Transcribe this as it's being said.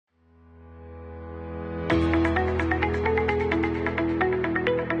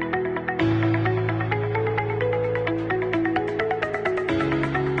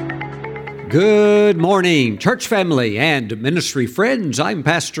Good morning, church family and ministry friends. I'm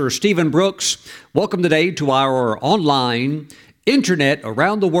Pastor Stephen Brooks. Welcome today to our online, internet,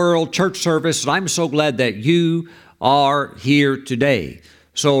 around the world church service. And I'm so glad that you are here today.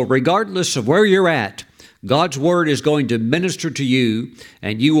 So regardless of where you're at, God's Word is going to minister to you,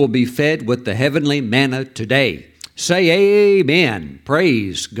 and you will be fed with the heavenly manna today. Say amen.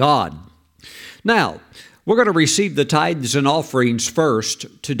 Praise God. Now, we're going to receive the tithes and offerings first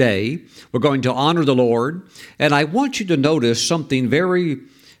today. We're going to honor the Lord, and I want you to notice something very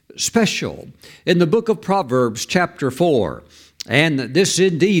special in the book of Proverbs chapter 4, and this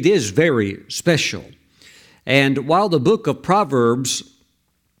indeed is very special. And while the book of Proverbs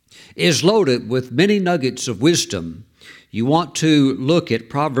is loaded with many nuggets of wisdom, you want to look at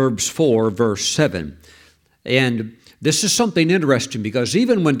Proverbs 4, verse 7. And this is something interesting because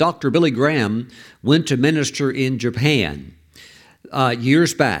even when Dr. Billy Graham went to minister in Japan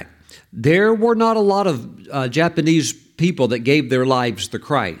years back, there were not a lot of Japanese people that gave their lives to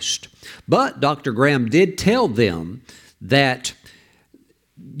Christ. But Dr. Graham did tell them that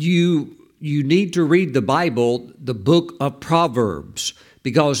you need to read the Bible, the book of Proverbs,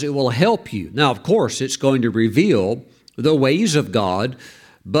 because it will help you. Now, of course, it's going to reveal the ways of God,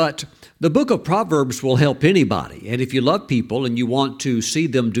 but the book of Proverbs will help anybody. And if you love people and you want to see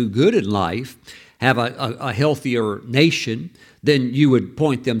them do good in life, have a healthier nation, then you would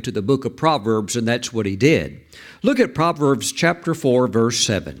point them to the book of Proverbs, and that's what he did. Look at Proverbs chapter 4, verse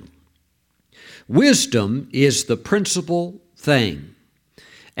 7. Wisdom is the principal thing,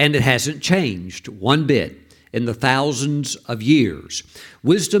 and it hasn't changed one bit in the thousands of years.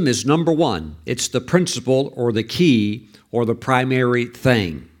 Wisdom is number one. It's the principal or the key or the primary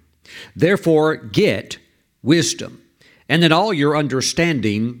thing. Therefore, get wisdom, and in all your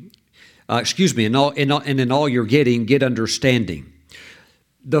understanding, and in all your getting, get understanding.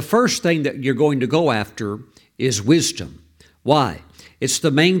 The first thing that you're going to go after is wisdom. Why? It's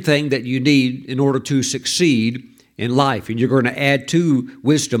the main thing that you need in order to succeed in life, and you're going to add to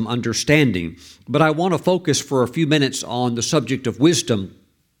wisdom understanding. But I want to focus for a few minutes on the subject of wisdom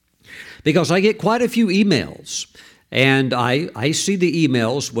because I get quite a few emails. And I see the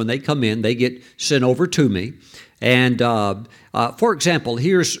emails when they come in, they get sent over to me. And for example,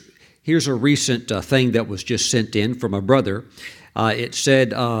 here's a recent thing that was just sent in from a brother. It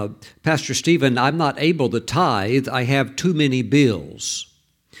said, Pastor Stephen, I'm not able to tithe. I have too many bills.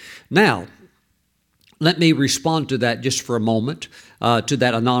 Now, let me respond to that just for a moment, to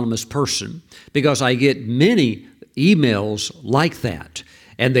that anonymous person, because I get many emails like that,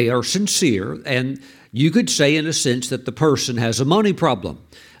 and they are sincere, and you could say, in a sense, that the person has a money problem.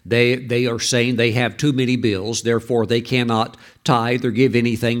 They are saying they have too many bills, therefore they cannot tithe or give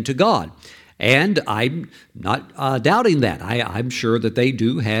anything to God. And I'm not doubting that. I'm sure that they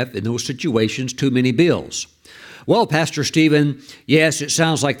do have, in those situations, too many bills. Well, Pastor Stephen, yes, it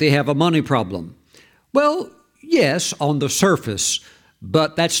sounds like they have a money problem. Well, yes, on the surface,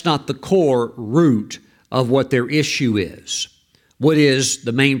 but that's not the core root of what their issue is. What is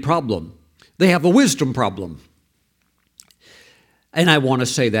the main problem? They have a wisdom problem. And I want to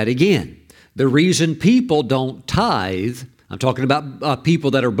say that again. The reason people don't tithe, I'm talking about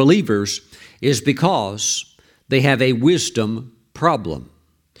people that are believers, is because they have a wisdom problem.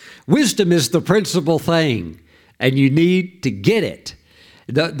 Wisdom is the principal thing, and you need to get it.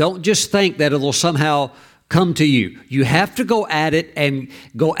 Don't just think that it'll somehow come to you. You have to go at it and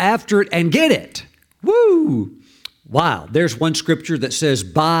go after it and get it. Woo! Wow, there's one scripture that says,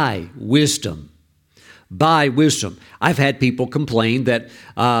 buy wisdom. Buy wisdom. I've had people complain that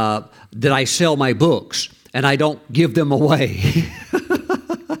I sell my books and I don't give them away.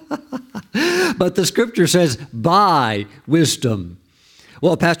 But the scripture says, buy wisdom.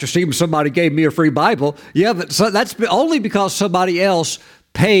 Well, Pastor Stephen, somebody gave me a free Bible. Yeah, but that's only because somebody else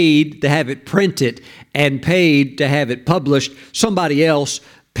paid to have it printed and paid to have it published. Somebody else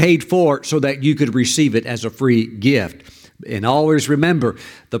paid for it so that you could receive it as a free gift. And always remember,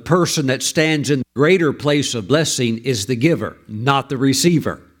 the person that stands in the greater place of blessing is the giver, not the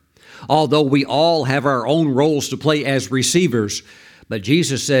receiver. Although we all have our own roles to play as receivers, but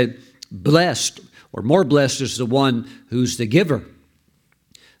Jesus said, blessed or more blessed is the one who's the giver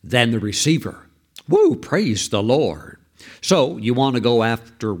than the receiver. Woo, praise the Lord. So you want to go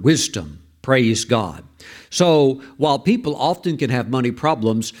after wisdom. Praise God. So while people often can have money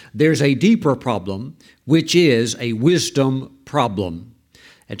problems, there's a deeper problem, which is a wisdom problem.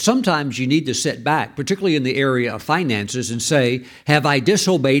 And sometimes you need to sit back, particularly in the area of finances, and say, have I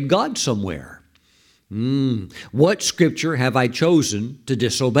disobeyed God somewhere? What scripture have I chosen to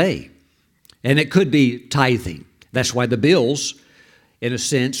disobey? And it could be tithing. That's why the bills in a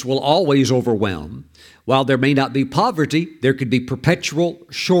sense, will always overwhelm. While there may not be poverty, there could be perpetual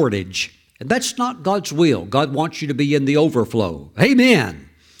shortage. And that's not God's will. God wants you to be in the overflow. Amen.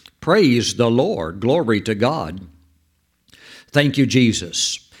 Praise the Lord. Glory to God. Thank you,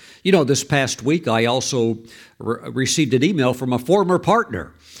 Jesus. You know, this past week, I also received an email from a former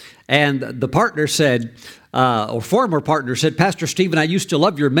partner. And the partner said, former partner said, Pastor Stephen, I used to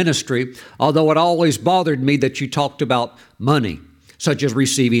love your ministry, although it always bothered me that you talked about money, such as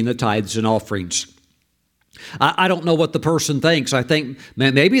receiving the tithes and offerings. I don't know what the person thinks. I think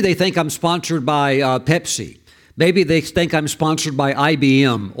maybe they think I'm sponsored by Pepsi. Maybe they think I'm sponsored by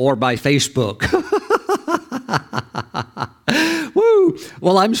IBM or by Facebook. Woo!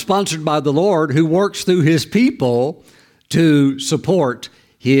 Well, I'm sponsored by the Lord who works through His people to support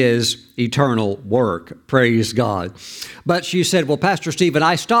His eternal work. Praise God. But she said, well, Pastor Stephen,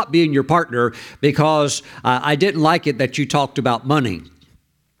 I stopped being your partner because I didn't like it that you talked about money.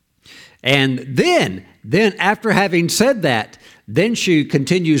 And then after having said that, then she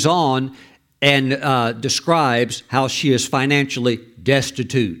continues on and describes how she is financially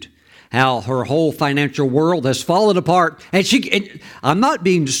destitute, how her whole financial world has fallen apart. And I'm not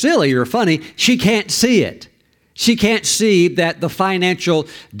being silly or funny, she can't see it. She can't see that the financial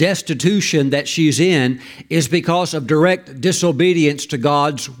destitution that she's in is because of direct disobedience to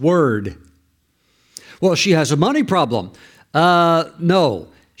God's word. Well, she has a money problem. No,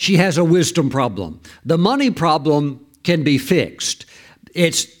 she has a wisdom problem. The money problem can be fixed.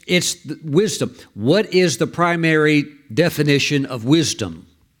 It's wisdom. What is the primary definition of wisdom?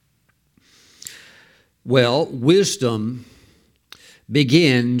 Well, wisdom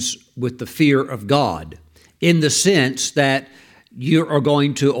begins with the fear of God, in the sense that you are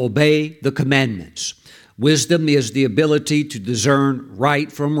going to obey the commandments. Wisdom is the ability to discern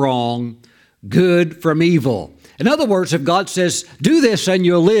right from wrong, good from evil. In other words, if God says, do this and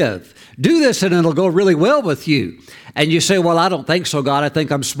you'll live, do this and it'll go really well with you, and you say, well, I don't think so, God, I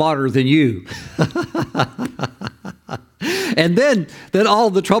think I'm smarter than you. And then all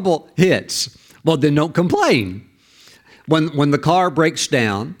the trouble hits. Well, then don't complain. When the car breaks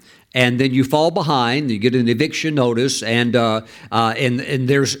down, and then you fall behind, you get an eviction notice, and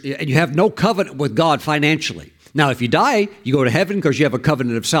you have no covenant with God financially. Now, if you die, you go to heaven because you have a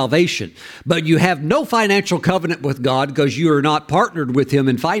covenant of salvation. But you have no financial covenant with God because you are not partnered with Him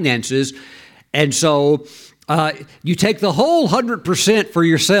in finances. And so you take the whole 100% for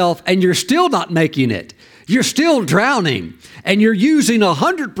yourself, and you're still not making it. You're still drowning, and you're using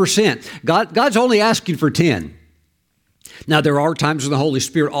 100%. God's only asking for 10. Now, there are times when the Holy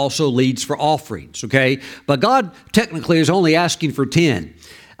Spirit also leads for offerings, okay? But God technically is only asking for 10.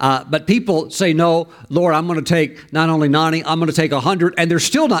 But people say, no, Lord, I'm going to take not only 90, I'm going to take 100, and they're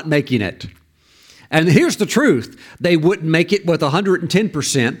still not making it. And here's the truth. They wouldn't make it with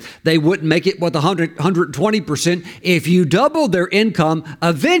 110%. They wouldn't make it with 120%. If you double their income,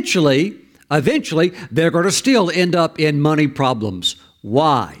 eventually, they're going to still end up in money problems.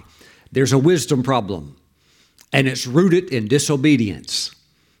 Why? There's a wisdom problem. And it's rooted in disobedience.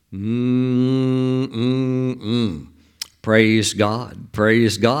 Praise God.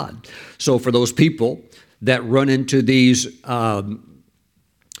 Praise God. So for those people that run into these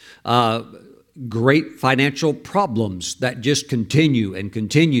great financial problems that just continue and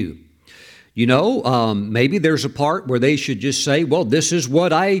continue, maybe there's a part where they should just say, well, this is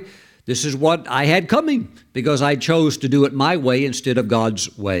what I had coming because I chose to do it my way instead of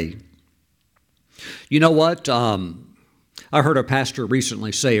God's way. You know what? I heard a pastor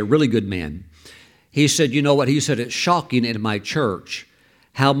recently say, a really good man. He said, you know what? He said, it's shocking in my church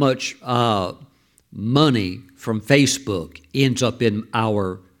how much money from Facebook ends up in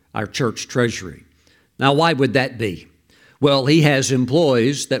our church treasury. Now, why would that be? Well, he has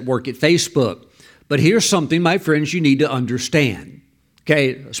employees that work at Facebook. But here's something, my friends, you need to understand.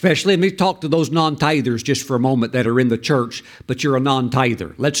 Okay, especially let me talk to those non-tithers just for a moment that are in the church, but you're a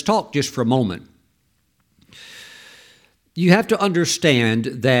non-tither. Let's talk just for a moment. You have to understand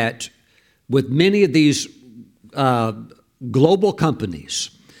that with many of these global companies,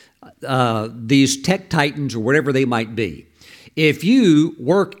 these tech titans or whatever they might be, if you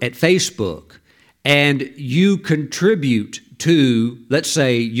work at Facebook and you contribute to, let's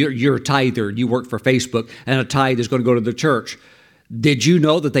say you're a tither and you work for Facebook and a tithe is going to go to the church, did you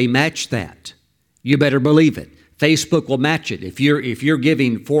know that they match that? You better believe it. Facebook will match it. If you're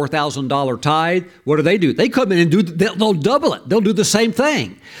giving $4,000 tithe, what do? They come in and they'll double it. They'll do the same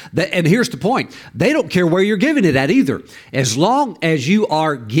thing. And here's the point. They don't care where you're giving it at either. As long as you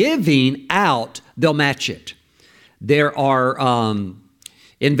are giving out, they'll match it. There are,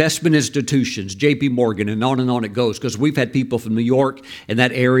 investment institutions, J.P. Morgan, and on it goes. Because we've had people from New York in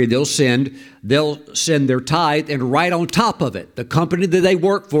that area, they'll send their tithe, and right on top of it, the company that they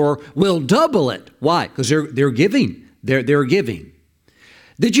work for will double it. Why? Because they're giving. They're giving.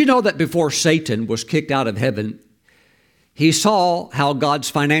 Did you know that before Satan was kicked out of heaven, he saw how God's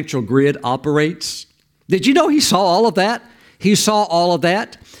financial grid operates? Did you know he saw all of that? He saw all of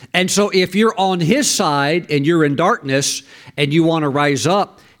that. And so if you're on his side and you're in darkness and you want to rise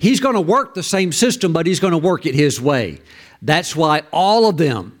up, he's going to work the same system, but he's going to work it his way. That's why all of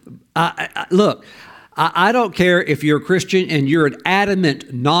them, look, I don't care if you're a Christian and you're an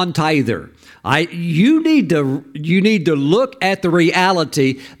adamant non-tither. You need to look at the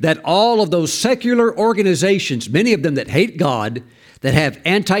reality that all of those secular organizations, many of them that hate God, that have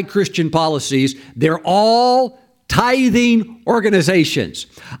anti-Christian policies, they're all tithing organizations.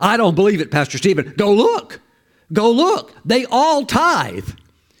 I don't believe it, Pastor Stephen. Go look. They all tithe.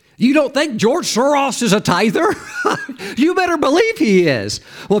 You don't think George Soros is a tither? You better believe he is.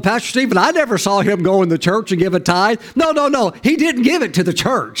 Well, Pastor Stephen, I never saw him go in the church and give a tithe. No. He didn't give it to the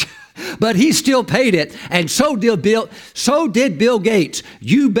church, but he still paid it. And so did Bill Gates.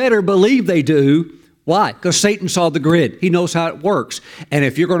 You better believe they do. Why? Because Satan saw the grid. He knows how it works. And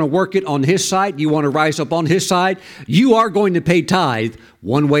if you're going to work it on his side, you want to rise up on his side, you are going to pay tithe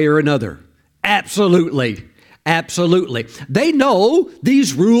one way or another. Absolutely. They know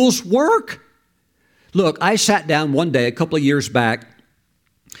these rules work. Look, I sat down one day a couple of years back.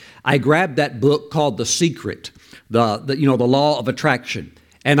 I grabbed that book called The Secret, the Law of Attraction,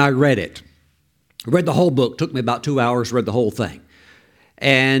 and I read it. I read the whole book. Took me about 2 hours, read the whole thing.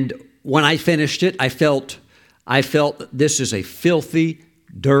 And when I finished it, I felt this is a filthy,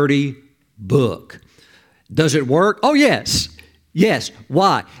 dirty book. Does it work? Oh, yes.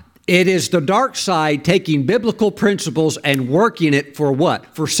 Why? It is the dark side taking biblical principles and working it for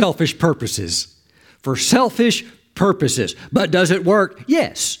what? For selfish purposes. But does it work?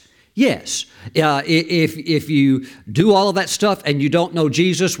 Yes. If you do all of that stuff and you don't know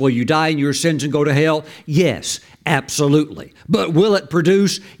Jesus, will you die in your sins and go to hell? Yes, absolutely. But will it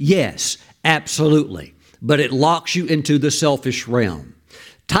produce? Yes, absolutely. But it locks you into the selfish realm.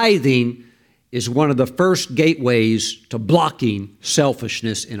 Tithing is one of the first gateways to blocking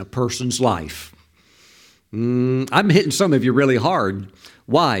selfishness in a person's life. I'm hitting some of you really hard.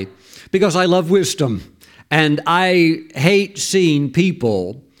 Why? Because I love wisdom, and I hate seeing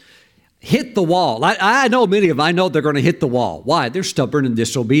people hit the wall. I know many of them, I know they're going to hit the wall. Why? They're stubborn and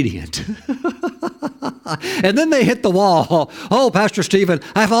disobedient. And then they hit the wall. Oh, Pastor Stephen,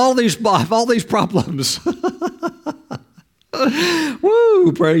 I have all these problems.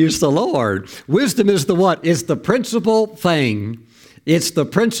 Woo, praise the Lord. Wisdom is the what? It's the principal thing.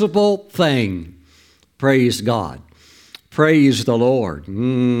 Praise God. Praise the Lord.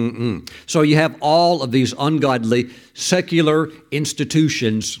 So you have all of these ungodly secular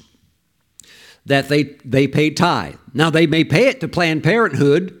institutions that they pay tithe. Now, they may pay it to Planned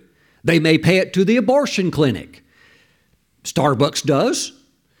Parenthood. They may pay it to the abortion clinic. Starbucks does.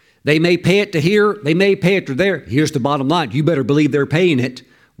 They may pay it to here. They may pay it to there. Here's the bottom line. You better believe they're paying it.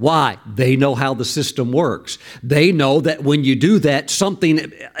 Why? They know how the system works. They know that when you do that,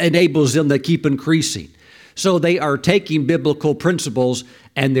 something enables them to keep increasing. So they are taking biblical principles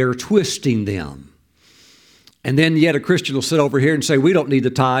and they're twisting them. And then yet a Christian will sit over here and say, we don't need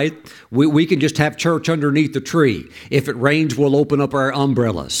the tithe. We can just have church underneath the tree. If it rains, we'll open up our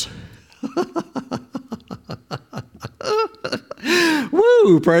umbrellas.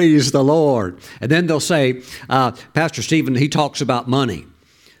 Woo, praise the Lord. And then they'll say, Pastor Stephen, he talks about money.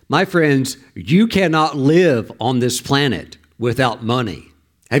 My friends, you cannot live on this planet without money.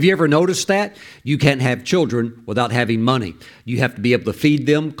 Have you ever noticed that? You can't have children without having money. You have to be able to feed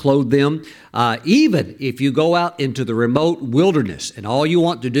them, clothe them. Even if you go out into the remote wilderness and all you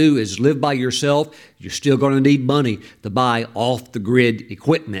want to do is live by yourself, you're still going to need money to buy off-the-grid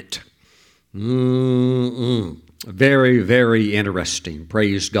equipment. Very, very interesting.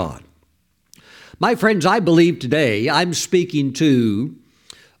 Praise God. My friends, I believe today I'm speaking to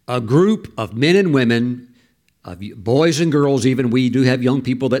a group of men and women, boys and girls even. We do have young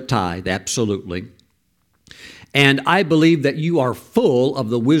people that tithe, absolutely. And I believe that you are full of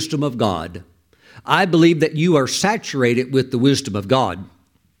the wisdom of God. I believe that you are saturated with the wisdom of God.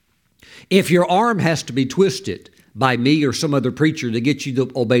 If your arm has to be twisted by me or some other preacher to get you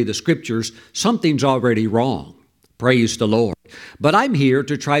to obey the Scriptures, something's already wrong. Praise the Lord. But I'm here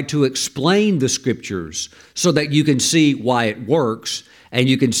to try to explain the Scriptures so that you can see why it works. And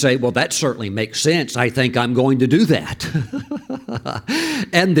you can say, well, that certainly makes sense. I think I'm going to do that.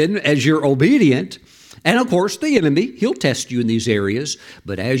 And then as you're obedient And of course, the enemy, he'll test you in these areas.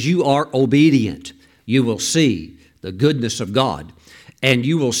 But as you are obedient, you will see the goodness of God. And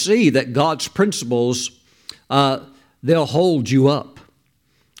you will see that God's principles, they'll hold you up.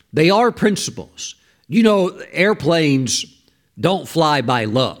 They are principles. You know, airplanes don't fly by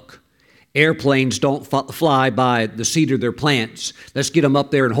luck. Airplanes don't fly by the seat of their plants. Let's get them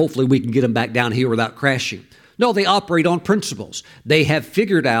up there and hopefully we can get them back down here without crashing. No, they operate on principles. They have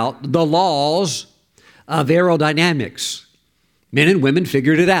figured out the laws of aerodynamics. Men and women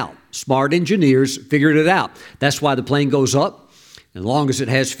figured it out. Smart engineers figured it out. That's why the plane goes up. As long as it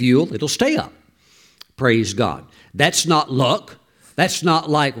has fuel, it'll stay up. Praise God. That's not luck. That's not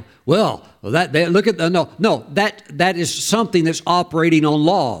like, well, look at the, no, that is something that's operating on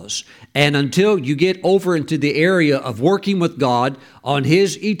laws. And until you get over into the area of working with God on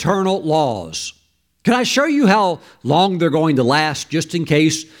His eternal laws, can I show you how long they're going to last, just in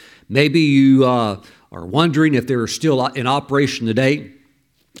case maybe you are wondering if they're still in operation today?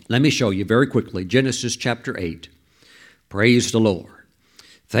 Let me show you very quickly. Genesis chapter 8. Praise the Lord.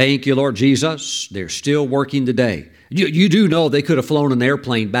 Thank you, Lord Jesus. They're still working today. You do know they could have flown an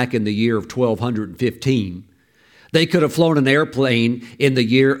airplane back in the year of 1215. They could have flown an airplane in the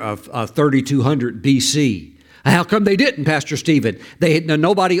year of 3200 BC. How come they didn't, Pastor Stephen?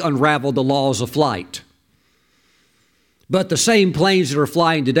 Nobody unraveled the laws of flight. But the same planes that are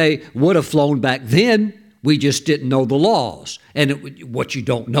flying today would have flown back then. We just didn't know the laws. And what you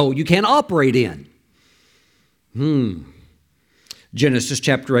don't know, you can't operate in. Genesis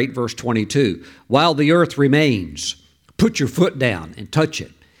chapter 8, verse 22. While the earth remains, put your foot down and touch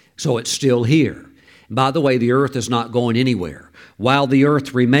it, so it's still here. By the way, the earth is not going anywhere. While the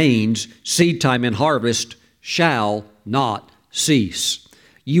earth remains, seed time and harvest shall not cease.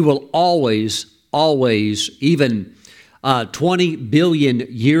 You will always, even 20 billion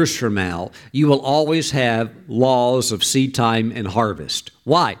years from now, you will always have laws of seed time and harvest.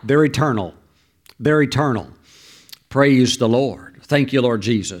 Why? They're eternal. They're eternal. Praise the Lord. Thank you, Lord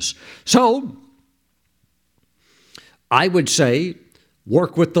Jesus. So, I would say,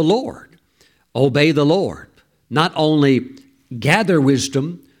 work with the Lord. Obey the Lord. Not only gather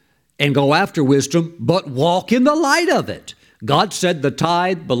wisdom and go after wisdom, but walk in the light of it. God said the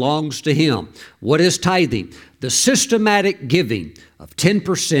tithe belongs to Him. What is tithing? The systematic giving of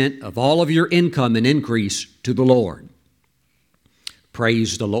 10% of all of your income and increase to the Lord.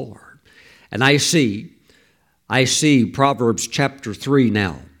 Praise the Lord. And I see Proverbs chapter 3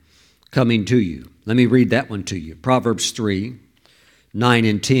 now coming to you. Let me read that one to you. Proverbs 3, 9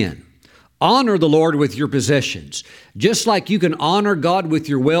 and 10. Honor the Lord with your possessions. Just like you can honor God with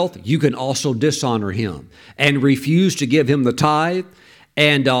your wealth, you can also dishonor Him and refuse to give Him the tithe.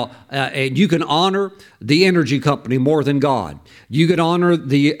 And you can honor the energy company more than God. You can honor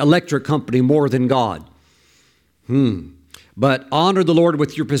the electric company more than God. But honor the Lord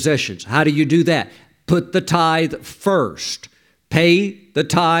with your possessions. How do you do that? Put the tithe first. Pay the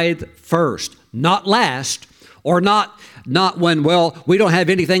tithe first, not last, or not when, well, we don't have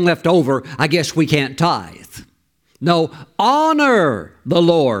anything left over, I guess we can't tithe. No, honor the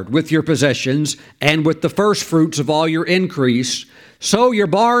Lord with your possessions and with the first fruits of all your increase, so your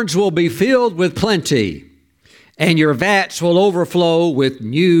barns will be filled with plenty, and your vats will overflow with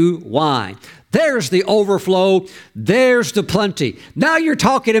new wine. There's the overflow. There's the plenty. Now you're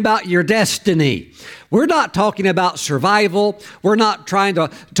talking about your destiny. We're not talking about survival. We're not trying to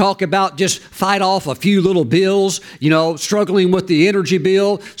talk about just fight off a few little bills, struggling with the energy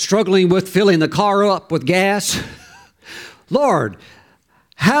bill, struggling with filling the car up with gas. Lord,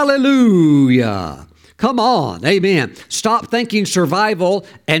 hallelujah. Come on, amen. Stop thinking survival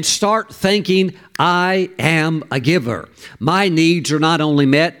and start thinking, I am a giver. My needs are not only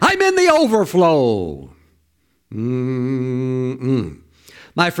met, I'm in the overflow.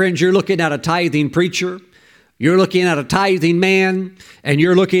 My friends, you're looking at a tithing preacher, you're looking at a tithing man, and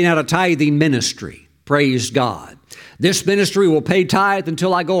you're looking at a tithing ministry. Praise God. This ministry will pay tithe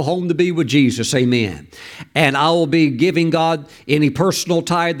until I go home to be with Jesus. Amen. And I will be giving God any personal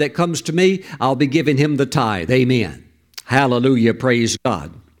tithe that comes to me. I'll be giving Him the tithe. Amen. Hallelujah. Praise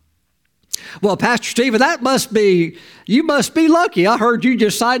God. Well, Pastor Stephen, you must be lucky. I heard you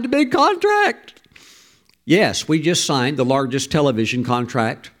just signed a big contract. Yes, we just signed the largest television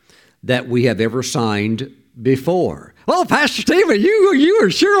contract that we have ever signed before. Well, Pastor Stephen,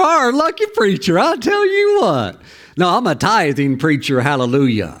 you sure are a lucky preacher. I'll tell you what. No, I'm a tithing preacher.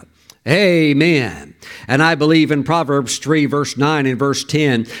 Hallelujah. Amen. And I believe in Proverbs 3, verse 9 and verse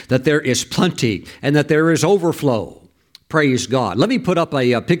 10, that there is plenty and that there is overflow. Praise God. Let me put up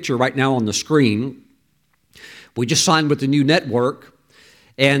a picture right now on the screen. We just signed with the new network,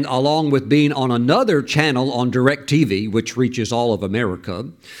 And along with being on another channel on DirecTV, which reaches all of America,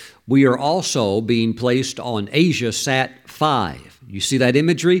 we are also being placed on Asia Sat 5. You see that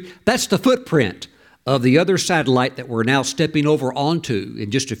imagery? That's the footprint of the other satellite that we're now stepping over onto.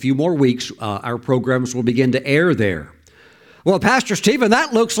 In just a few more weeks, our programs will begin to air there. Well, Pastor Stephen,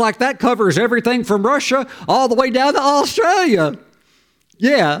 that looks like that covers everything from Russia all the way down to Australia.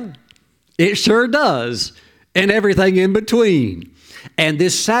 Yeah, it sure does, and everything in between. And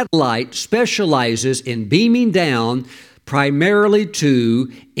this satellite specializes in beaming down primarily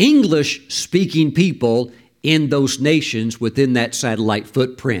to English-speaking people in those nations within that satellite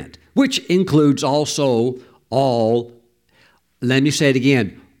footprint, which includes also all, let me say it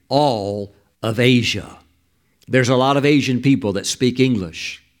again, all of Asia. There's a lot of Asian people that speak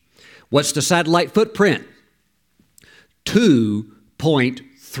English. What's the satellite footprint?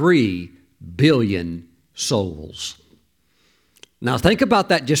 2.3 billion souls. Now think about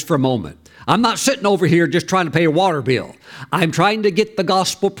that just for a moment. I'm not sitting over here just trying to pay a water bill. I'm trying to get the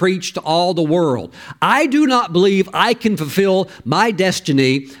gospel preached to all the world. I do not believe I can fulfill my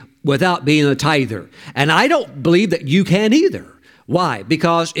destiny without being a tither. And I don't believe that you can either. Why?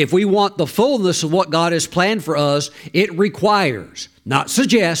 Because if we want the fullness of what God has planned for us, it requires, not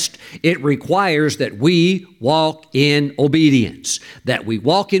suggest, it requires that we walk in obedience, that we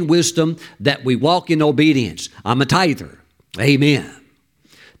walk in wisdom, that we walk in obedience. I'm a tither. Amen.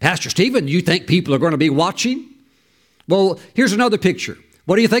 Pastor Stephen, you think people are going to be watching? Well, here's another picture.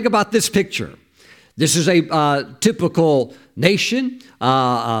 What do you think about this picture? This is a typical nation,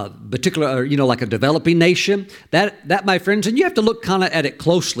 particular, like a developing nation. That, my friends, and you have to look kind of at it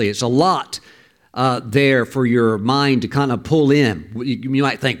closely. It's a lot there for your mind to kind of pull in. You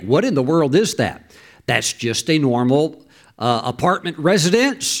might think, what in the world is that? That's just a normal apartment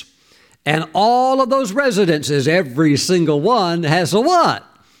residence. And all of those residences, every single one has a what?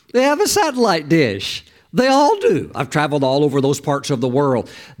 They have a satellite dish. They all do. I've traveled all over those parts of the world.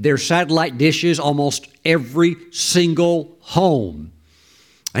 There's satellite dishes almost every single home.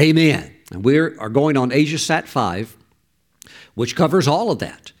 Amen. And we are going on Asia Sat 5, which covers all of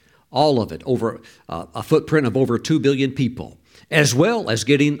that, all of it, over a footprint of over 2 billion people, as well as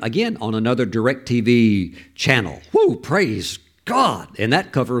getting, again, on another DirecTV channel. Woo, praise God. And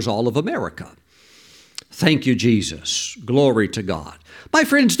that covers all of America. Thank you, Jesus. Glory to God. My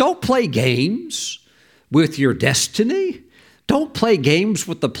friends, don't play games with your destiny. Don't play games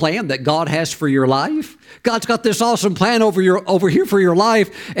with the plan that God has for your life. God's got this awesome plan over here for your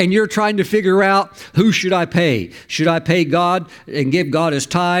life, and you're trying to figure out, who should I pay? Should I pay God and give God his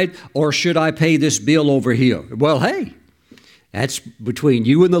tithe, or should I pay this bill over here? Well, hey, that's between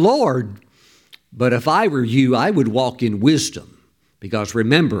you and the Lord. But if I were you, I would walk in wisdom, because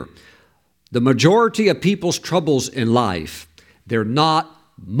remember, the majority of people's troubles in life, they're not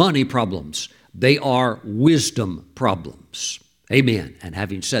money problems. They are wisdom problems. Amen. And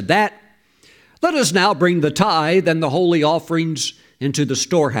having said that, let us now bring the tithe and the holy offerings into the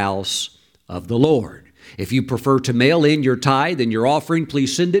storehouse of the Lord. If you prefer to mail in your tithe and your offering,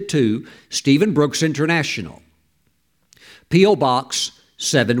 please send it to Stephen Brooks International, P.O. Box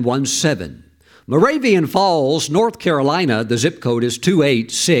 717, Moravian Falls, North Carolina. The zip code is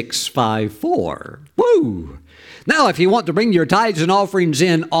 28654. Woo! Now, if you want to bring your tithes and offerings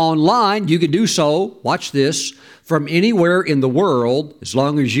in online, you can do so, watch this, from anywhere in the world, as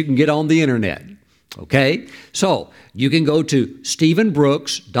long as you can get on the internet. Okay? So, you can go to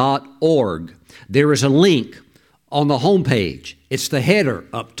stephenbrooks.org. There is a link on the homepage. It's the header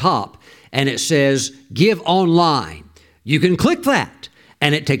up top, and it says, Give Online. You can click that,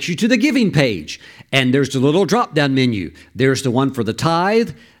 and it takes you to the giving page. And there's the little drop-down menu. There's the one for the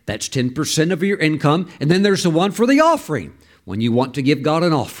tithe. That's 10% of your income. And then there's the one for the offering, when you want to give God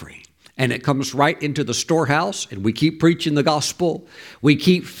an offering. And it comes right into the storehouse, and we keep preaching the gospel. We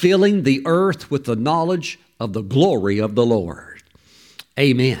keep filling the earth with the knowledge of the glory of the Lord.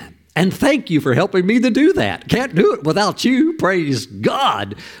 Amen. And thank you for helping me to do that. Can't do it without you. Praise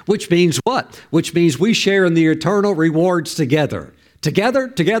God. Which means what? Which means we share in the eternal rewards together.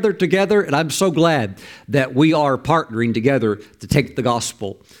 Together, and I'm so glad that we are partnering together to take the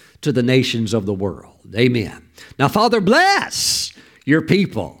gospel to the nations of the world. Amen. Now, Father, bless your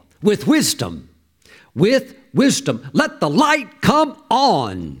people with wisdom. With wisdom. Let the light come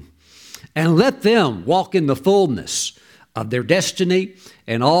on, and let them walk in the fullness of their destiny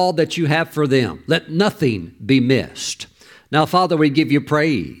and all that you have for them. Let nothing be missed. Now, Father, we give you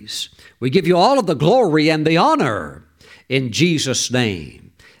praise. We give you all of the glory and the honor, in Jesus'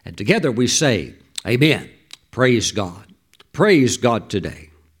 name. And together we say, amen. Praise God. Praise God today.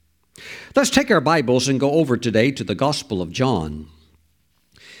 Let's take our Bibles and go over today to the Gospel of John.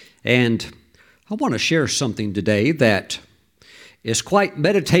 And I want to share something today that is quite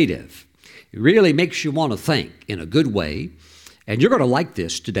meditative. It really makes you want to think in a good way. And you're going to like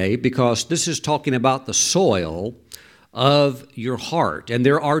this today because this is talking about the soil of your heart. And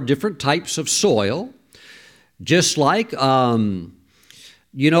there are different types of soil, just like, they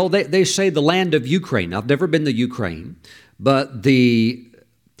say the land of Ukraine. I've never been to Ukraine, but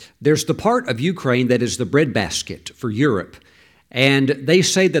there's the part of Ukraine that is the breadbasket for Europe. And they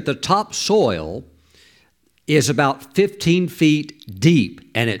say that the top soil is about 15 feet deep,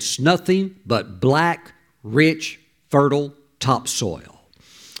 and it's nothing but black, rich, fertile topsoil.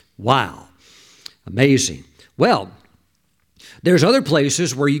 Wow, amazing. Well, there's other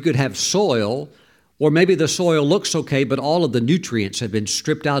places where you could have soil, or maybe the soil looks okay, but all of the nutrients have been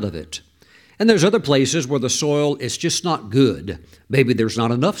stripped out of it. And there's other places where the soil is just not good. Maybe there's not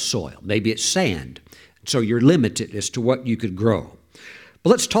enough soil. Maybe it's sand. So you're limited as to what you could grow. But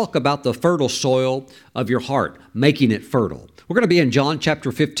let's talk about the fertile soil of your heart, making it fertile. We're going to be in John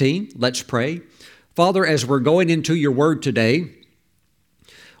chapter 15. Let's pray. Father, as we're going into your word today,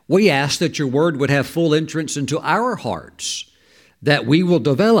 we ask that your word would have full entrance into our hearts, that we will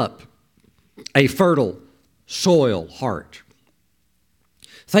develop a fertile soil heart.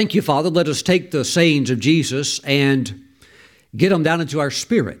 Thank you, Father. Let us take the sayings of Jesus and get them down into our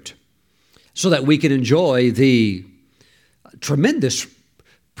spirit so that we can enjoy the tremendous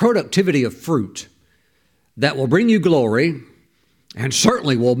productivity of fruit that will bring you glory and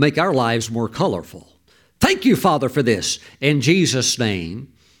certainly will make our lives more colorful. Thank you, Father, for this. In Jesus'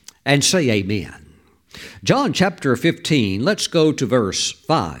 name, and say amen. John chapter 15, let's go to verse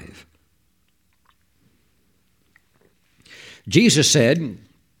 5. Jesus said,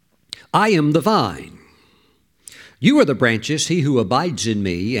 I am the vine. You are the branches. He who abides in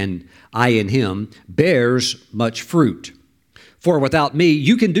me and I in him bears much fruit. For without me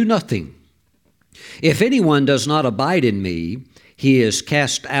you can do nothing. If anyone does not abide in me, he is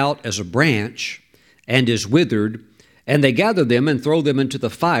cast out as a branch and is withered, and they gather them and throw them into the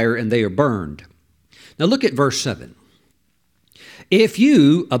fire, and they are burned. Now look at verse 7. If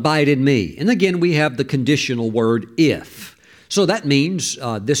you abide in me, and again we have the conditional word if. So that means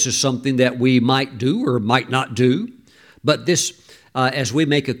this is something that we might do or might not do, but this, as we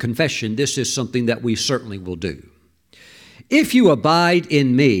make a confession, this is something that we certainly will do. If you abide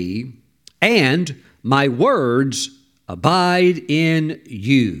in me, and my words abide in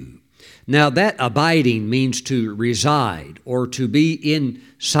you. Now that abiding means to reside or to be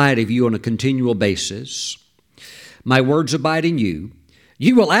inside of you on a continual basis. My words abide in you.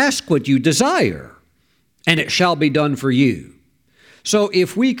 You will ask what you desire, and it shall be done for you. So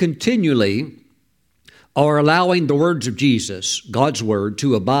if we continually are allowing the words of Jesus, God's word,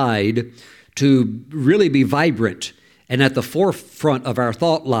 to abide, to really be vibrant and at the forefront of our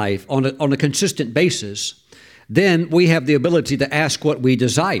thought life on a consistent basis, then we have the ability to ask what we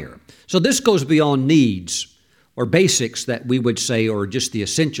desire. So this goes beyond needs or basics that we would say, or just the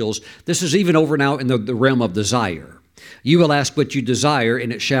essentials. This is even over now in the realm of desire. You will ask what you desire,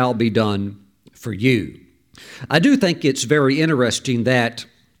 and it shall be done for you. I do think it's very interesting that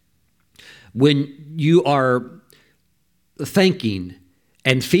when you are thinking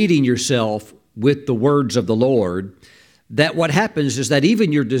and feeding yourself with the words of the Lord, that what happens is that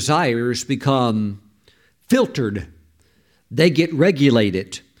even your desires become filtered. They get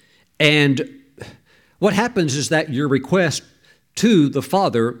regulated. And what happens is that your requests to the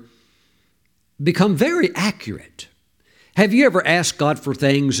Father become very accurate. Have you ever asked God for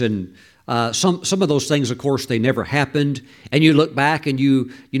things and some of those things, of course, they never happened, and you look back and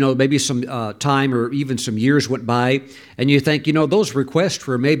you maybe some time or even some years went by, and you think, those requests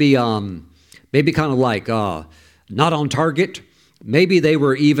were maybe kind of like not on target. Maybe they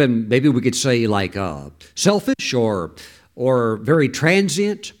were even, maybe we could say like selfish or very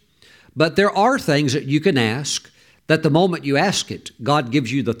transient. But there are things that you can ask that the moment you ask it, God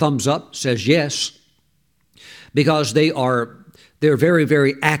gives you the thumbs up, says yes, because they're very,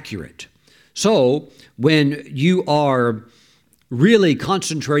 very accurate. So when you are really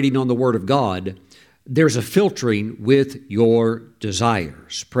concentrating on the Word of God, there's a filtering with your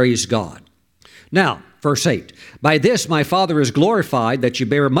desires. Praise God. Now, verse 8, by this my Father is glorified, that you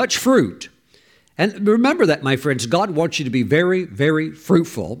bear much fruit. And remember that, my friends, God wants you to be very, very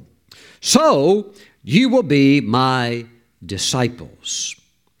fruitful. So you will be my disciples.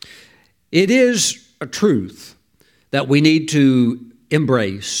 It is a truth that we need to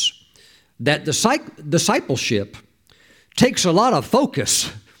embrace, that discipleship takes a lot of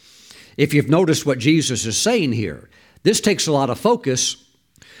focus. If you've noticed what Jesus is saying here, this takes a lot of focus.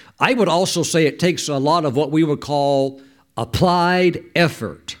 I would also say it takes a lot of what we would call applied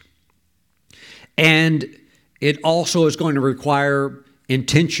effort. And it also is going to require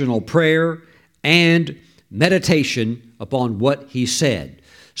intentional prayer and meditation upon what he said,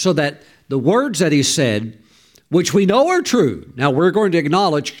 so that the words that he said, which we know are true. Now, we're going to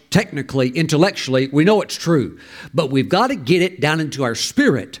acknowledge technically, intellectually, we know it's true, but we've got to get it down into our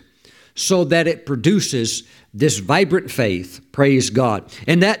spirit so that it produces this vibrant faith, praise God.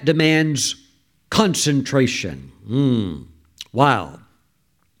 And that demands concentration. Wow.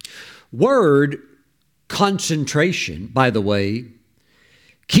 Word concentration, by the way,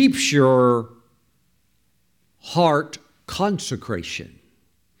 keeps your heart consecration.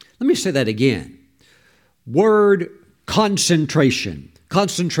 Let me say that again. Word concentration.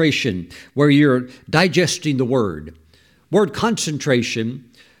 Concentration, where you're digesting the word. Word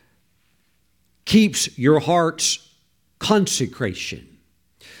concentration keeps your heart's consecration.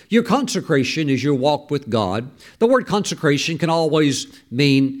 Your consecration is your walk with God. The word consecration can always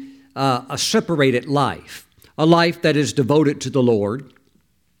mean a separated life, a life that is devoted to the Lord.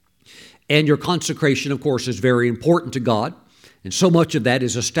 And your consecration, of course, is very important to God. And so much of that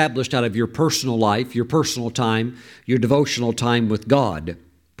is established out of your personal life, your personal time, your devotional time with God.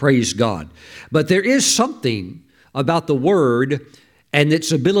 Praise God. But there is something about the Word and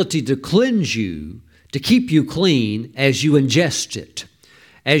its ability to cleanse you, to keep you clean as you ingest it.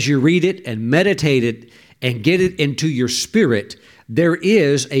 As you read it and meditate it and get it into your spirit, there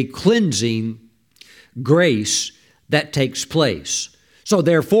is a cleansing grace that takes place. So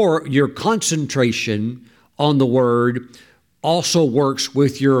therefore, your concentration on the Word also works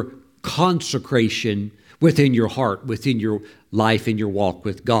with your consecration within your heart, within your life, in your walk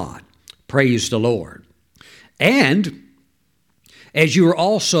with God. Praise the Lord. And as you are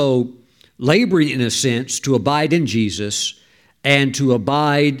also laboring, in a sense, to abide in Jesus and to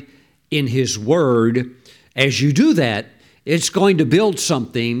abide in His Word, as you do that, it's going to build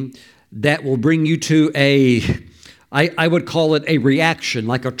something that will bring you to I would call it a reaction,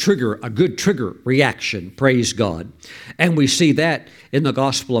 like a trigger, a good trigger reaction, praise God. And we see that in the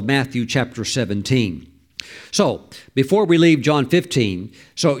Gospel of Matthew chapter 17. So, before we leave John 15,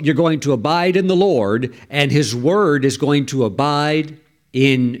 so you're going to abide in the Lord, and His Word is going to abide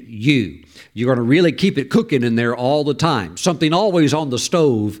in you. You're going to really keep it cooking in there all the time, something always on the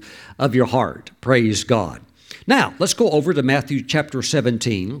stove of your heart, praise God. Now, let's go over to Matthew chapter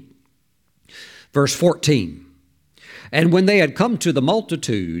 17, verse 14. And when they had come to the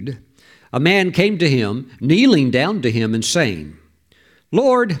multitude, a man came to him, kneeling down to him and saying,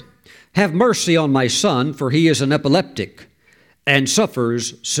 Lord, have mercy on my son, for he is an epileptic and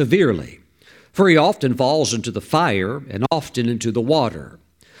suffers severely. For he often falls into the fire and often into the water.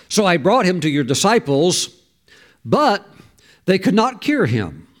 So I brought him to your disciples, but they could not cure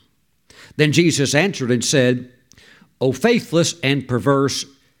him. Then Jesus answered and said, O faithless and perverse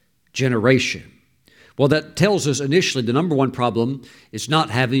generation. Well, that tells us initially the number one problem is not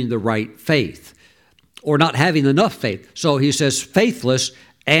having the right faith or not having enough faith. So he says faithless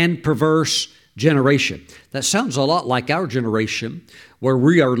and perverse generation. That sounds a lot like our generation, where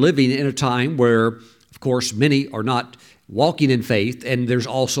we are living in a time where, of course, many are not walking in faith, and there's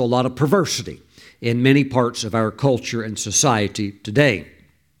also a lot of perversity in many parts of our culture and society today.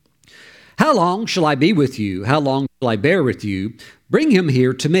 How long shall I be with you? How long shall I bear with you? Bring him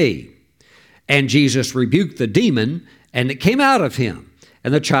here to me. And Jesus rebuked the demon, and it came out of him,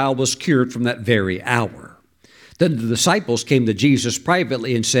 and the child was cured from that very hour. Then the disciples came to Jesus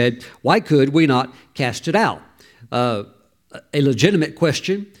privately and said, Why could we not cast it out? A legitimate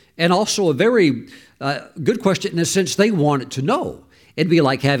question, and also a very good question in the sense they wanted to know. It'd be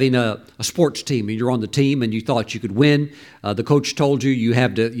like having a sports team, and you're on the team and you thought you could win. The coach told you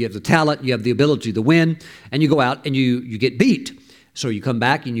have the talent, you have the ability to win, and you go out and you get beat. So you come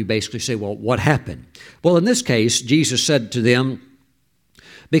back and you basically say, well, what happened? Well, in this case, Jesus said to them,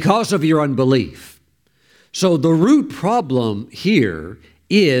 because of your unbelief. So the root problem here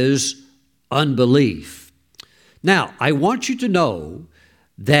is unbelief. Now, I want you to know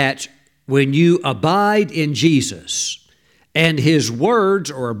that when you abide in Jesus and His words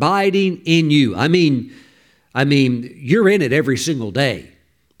are abiding in you, I mean, you're in it every single day.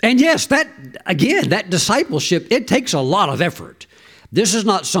 And yes, that discipleship, it takes a lot of effort. This is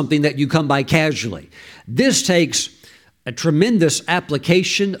not something that you come by casually. This takes a tremendous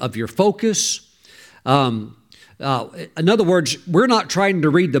application of your focus. In other words, we're not trying to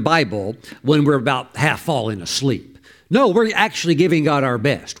read the Bible when we're about half falling asleep. No, we're actually giving God our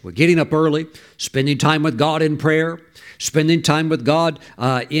best. We're getting up early, spending time with God in prayer, spending time with God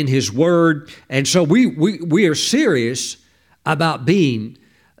in His Word. And so we are serious about being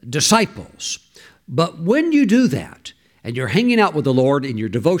disciples. But when you do that, and you're hanging out with the Lord in your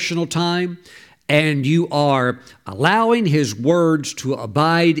devotional time, and you are allowing His words to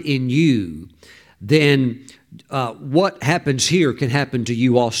abide in you, then what happens here can happen to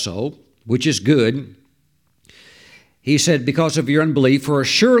you also, which is good. He said, because of your unbelief, for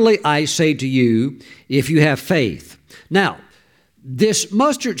surely I say to you, if you have faith. Now, this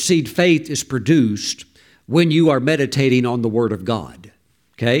mustard seed faith is produced when you are meditating on the Word of God.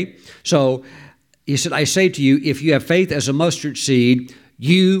 Okay? So, he said, I say to you, if you have faith as a mustard seed,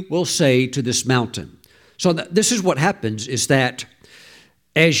 you will say to this mountain. So this is what happens, is that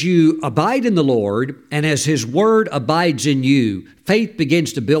as you abide in the Lord and as His Word abides in you, faith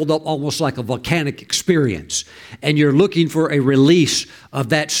begins to build up almost like a volcanic experience. And you're looking for a release of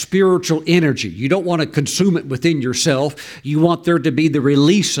that spiritual energy. You don't want to consume it within yourself. You want there to be the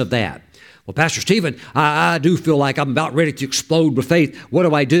release of that. Well, Pastor Stephen, I do feel like I'm about ready to explode with faith. What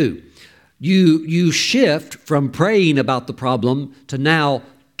do I do? You shift from praying about the problem to now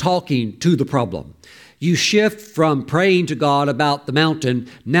talking to the problem. You shift from praying to God about the mountain,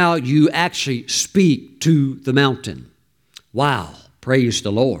 now you actually speak to the mountain. Wow, praise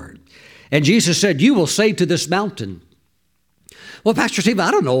the Lord. And Jesus said, you will say to this mountain. Well, Pastor Steve, I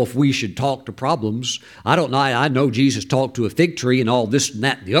don't know if we should talk to problems. I don't know. I know Jesus talked to a fig tree and all this and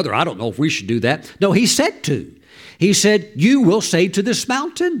that and the other. I don't know if we should do that. No, He said to. He said, you will say to this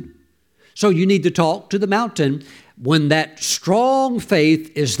mountain. So you need to talk to the mountain when that strong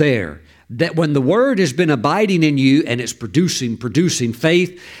faith is there. That when the Word has been abiding in you and it's producing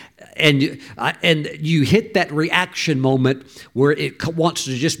faith, and you hit that reaction moment where it wants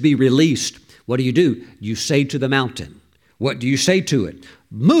to just be released, what do? You say to the mountain. What do you say to it?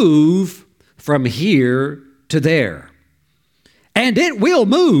 Move from here to there. And it will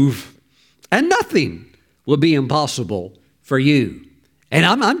move, and nothing will be impossible for you. And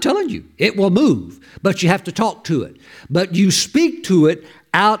I'm telling you, it will move, but you have to talk to it. But you speak to it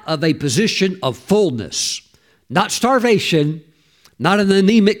out of a position of fullness, not starvation, not an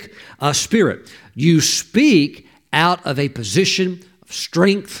anemic spirit. You speak out of a position of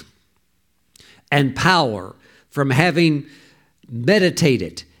strength and power from having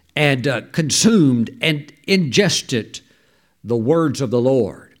meditated and consumed and ingested the words of the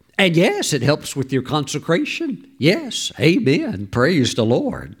Lord. And yes, it helps with your consecration. Yes, amen. Praise the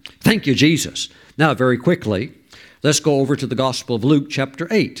Lord. Thank you, Jesus. Now, very quickly, let's go over to the Gospel of Luke, chapter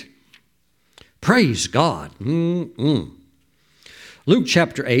 8. Praise God. Luke,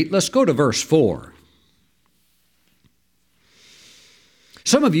 chapter 8, let's go to verse 4.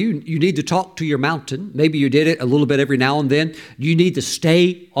 Some of you need to talk to your mountain. Maybe you did it a little bit every now and then. You need to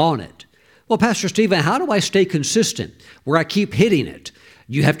stay on it. Well, Pastor Stephen, how do I stay consistent where I keep hitting it?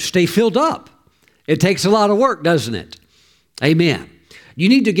 You have to stay filled up. It takes a lot of work, doesn't it? Amen. You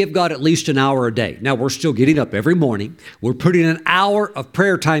need to give God at least an hour a day. Now, we're still getting up every morning. We're putting an hour of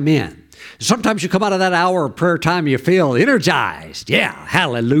prayer time in. Sometimes you come out of that hour of prayer time and you feel energized. Yeah,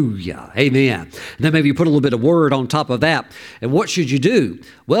 hallelujah, amen. And then maybe you put a little bit of word on top of that. And what should you do?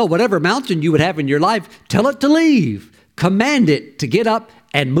 Well, whatever mountain you would have in your life, tell it to leave. Command it to get up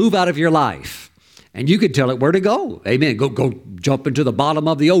and move out of your life. And you can tell it where to go. Amen. Go jump into the bottom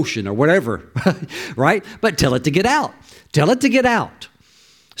of the ocean or whatever, right? But tell it to get out. Tell it to get out.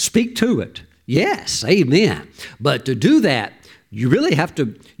 Speak to it. Yes, amen. But to do that, you really have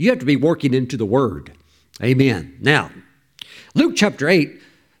to be working into the Word. Amen. Now, Luke chapter 8,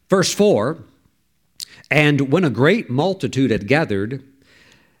 verse 4, and when a great multitude had gathered,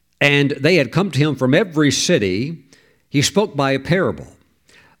 and they had come to him from every city, he spoke by a parable.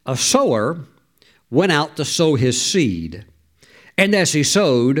 A sower went out to sow his seed. And as he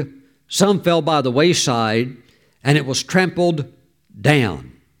sowed, some fell by the wayside, and it was trampled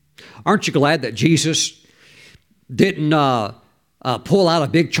down. Aren't you glad that Jesus didn't pull out a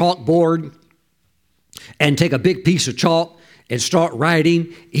big chalkboard and take a big piece of chalk and start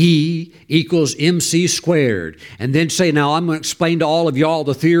writing E equals MC squared, and then say, now I'm going to explain to all of y'all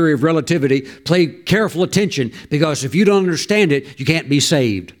the theory of relativity. Pay careful attention, because if you don't understand it, you can't be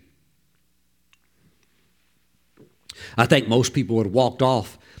saved. I think most people would have walked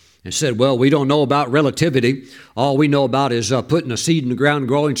off and said, well, we don't know about relativity. All we know about is putting a seed in the ground,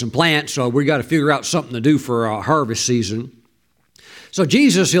 growing some plants, so we got to figure out something to do for our harvest season. So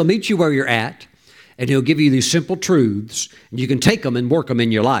Jesus, He'll meet you where you're at, and He'll give you these simple truths, and you can take them and work them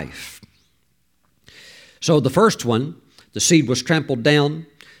in your life. So the first one, the seed was trampled down,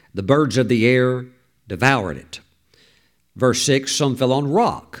 the birds of the air devoured it. Verse 6, some fell on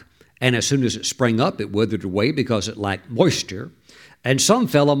rock, and as soon as it sprang up, it withered away because it lacked moisture. And some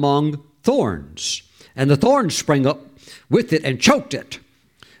fell among thorns, and the thorns sprang up with it and choked it.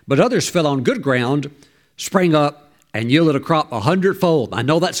 But others fell on good ground, sprang up, and yielded a crop 100-fold. I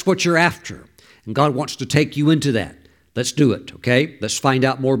know that's what you're after. And God wants to take you into that. Let's do it, okay? Let's find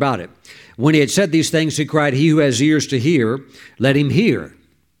out more about it. When he had said these things, he cried, "He who has ears to hear, let him hear."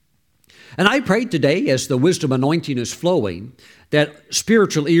 And I pray today, as the wisdom anointing is flowing, that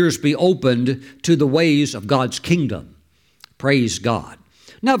spiritual ears be opened to the ways of God's kingdom. Praise God.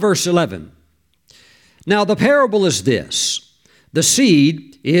 Now, verse 11. Now, the parable is this. The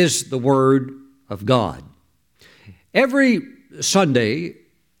seed is the word of God. Every Sunday,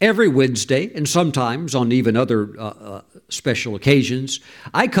 every Wednesday, and sometimes on even other special occasions,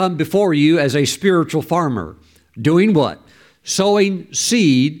 I come before you as a spiritual farmer. Doing what? Sowing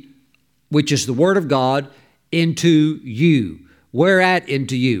seed, which is the word of God, into you. Where at?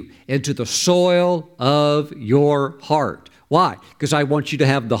 Into you. Into the soil of your heart. Why? Because I want you to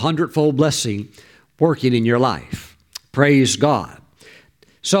have the 100-fold blessing working in your life. Praise God.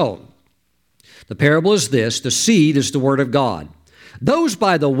 So, the parable is this. The seed is the word of God. Those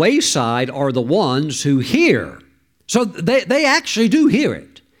by the wayside are the ones who hear. So they actually do hear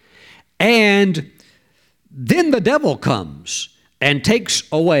it. And then the devil comes and takes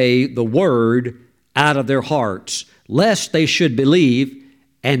away the word out of their hearts, lest they should believe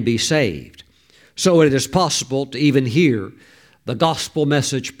and be saved. So it is possible to even hear the gospel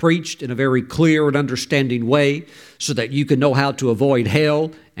message preached in a very clear and understanding way so that you can know how to avoid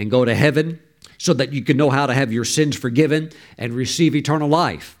hell and go to heaven, so that you can know how to have your sins forgiven and receive eternal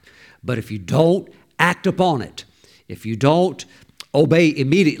life. But if you don't act upon it, if you don't obey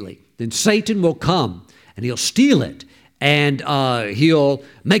immediately, then Satan will come and he'll steal it. And he'll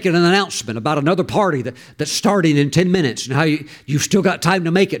make an announcement about another party that's starting in 10 minutes and how you've still got time to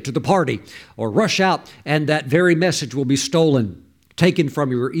make it to the party, or rush out and that very message will be stolen, taken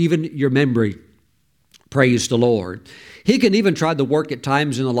from you, or even your memory. Praise the Lord. He can even try to work at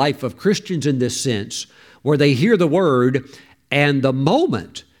times in the life of Christians in this sense, where they hear the word and the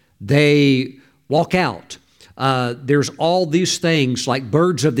moment they walk out, there's all these things like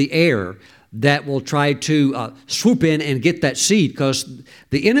birds of the air that will try to swoop in and get that seed, because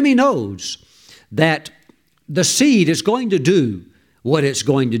the enemy knows that the seed is going to do what it's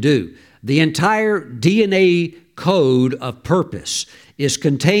going to do. The entire DNA code of purpose is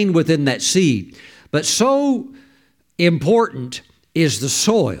contained within that seed. But so important is the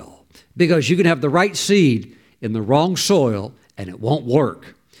soil, because you can have the right seed in the wrong soil and it won't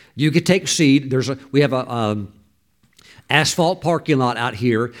work. You could take seed. We have a asphalt parking lot out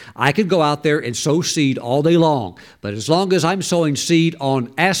here. I could go out there and sow seed all day long, but as long as I'm sowing seed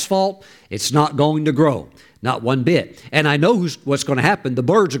on asphalt, it's not going to grow, not one bit. And I know what's going to happen. The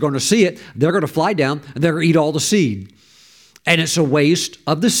birds are going to see it. They're going to fly down and they're going to eat all the seed. And it's a waste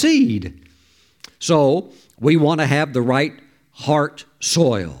of the seed. So we want to have the right heart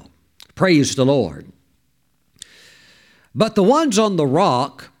soil. Praise the Lord. But the ones on the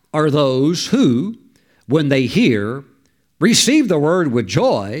rock are those who, when they hear, receive the word with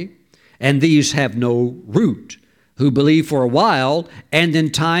joy, and these have no root, who believe for a while, and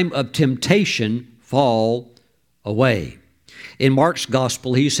in time of temptation fall away. In Mark's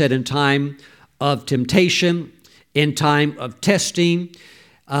gospel, he said in time of temptation, in time of testing,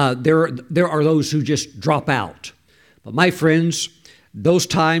 there are those who just drop out. But my friends, those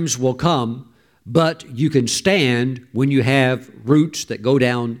times will come, but you can stand when you have roots that go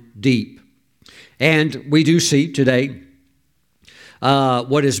down deep. And we do see today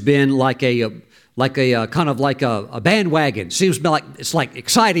what has been like a kind of like a bandwagon. Seems like it's like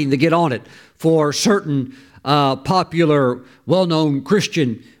exciting to get on it for certain popular, well-known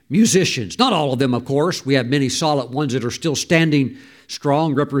Christian musicians. Not all of them, of course. We have many solid ones that are still standing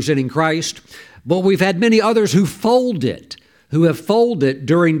strong, representing Christ. But we've had many others who have folded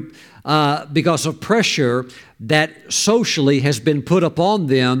during because of pressure that socially has been put upon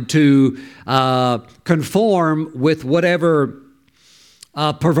them to conform with whatever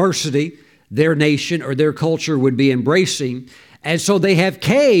perversity their nation or their culture would be embracing. And so they have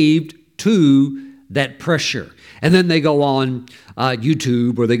caved to that pressure. And then they go on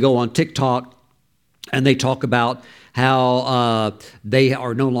YouTube or they go on TikTok and they talk about how they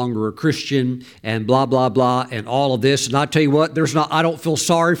are no longer a Christian and blah, blah, blah, and all of this. And I tell you what, I don't feel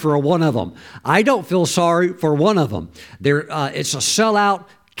sorry for one of them. I don't feel sorry for one of them. It's a sellout,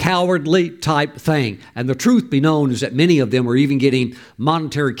 cowardly type thing. And the truth be known is that many of them are even getting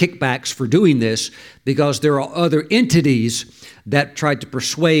monetary kickbacks for doing this, because there are other entities that tried to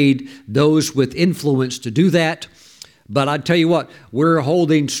persuade those with influence to do that. But I tell you what, we're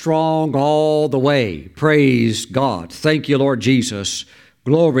holding strong all the way. Praise God. Thank you, Lord Jesus.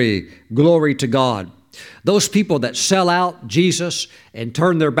 Glory, glory to God. Those people that sell out Jesus and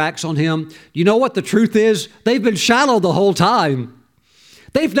turn their backs on Him, you know what the truth is? They've been shallow the whole time.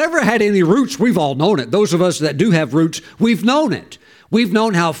 They've never had any roots. We've all known it. Those of us that do have roots, we've known it. We've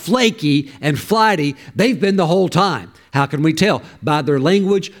known how flaky and flighty they've been the whole time. How can we tell? By their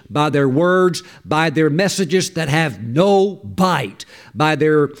language, by their words, by their messages that have no bite, by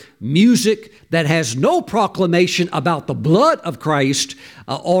their music that has no proclamation about the blood of Christ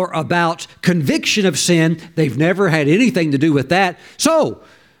or about conviction of sin. They've never had anything to do with that. So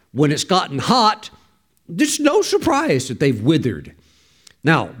when it's gotten hot, it's no surprise that they've withered.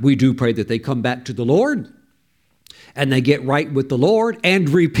 Now, we do pray that they come back to the Lord and they get right with the Lord and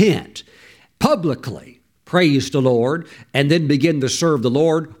repent publicly, praise the Lord, and then begin to serve the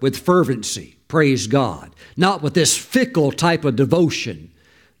Lord with fervency, praise God. Not with this fickle type of devotion.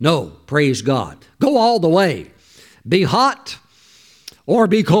 No, praise God. Go all the way. Be hot or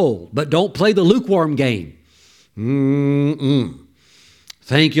be cold, but don't play the lukewarm game.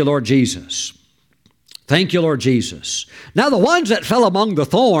 Thank you, Lord Jesus. Thank you, Lord Jesus. Now, the ones that fell among the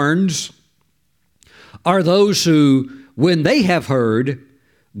thorns are those who, when they have heard,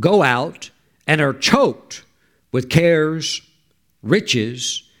 go out and are choked with cares,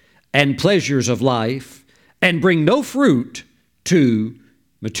 riches, and pleasures of life, and bring no fruit to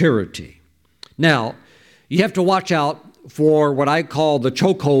maturity. Now, you have to watch out for what I call the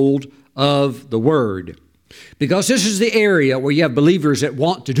chokehold of the Word, because this is the area where you have believers that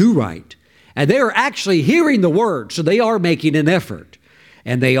want to do right, and they are actually hearing the Word, so they are making an effort,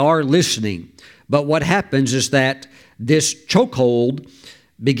 and they are listening. But what happens is that this chokehold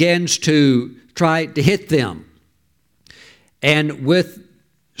begins to try to hit them. And with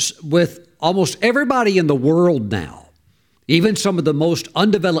almost everybody in the world now, even some of the most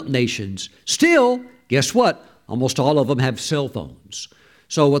undeveloped nations, still, guess what? Almost all of them have cell phones.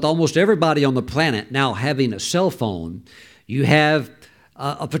 So with almost everybody on the planet now having a cell phone, you have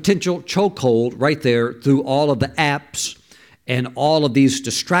a potential chokehold right there through all of the apps and all of these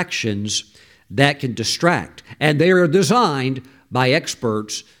distractions that can distract. And they are designed by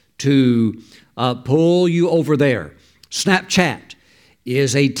experts to pull you over there. Snapchat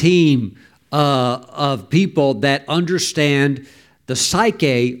is a team of people that understand the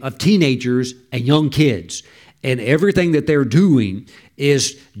psyche of teenagers and young kids. And everything that they're doing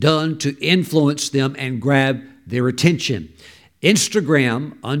is done to influence them and grab their attention.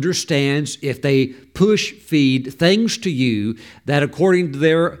 Instagram understands if they push feed things to you that according to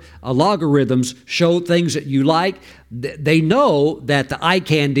their logarithms show things that you like, they know that the eye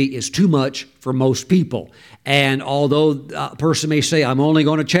candy is too much for most people. And although a person may say, I'm only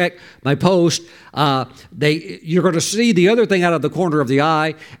going to check my post, you're going to see the other thing out of the corner of the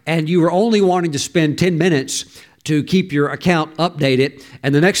eye, and you are only wanting to spend 10 minutes to keep your account updated.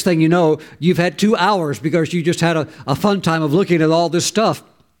 And the next thing you know, you've had 2 hours because you just had a fun time of looking at all this stuff.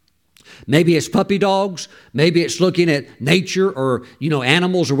 Maybe it's puppy dogs. Maybe it's looking at nature or,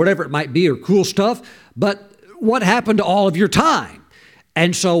 animals or whatever it might be or cool stuff. But what happened to all of your time?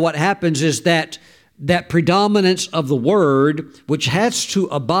 And so what happens is that predominance of the Word, which has to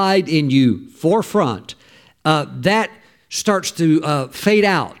abide in you forefront, that starts to fade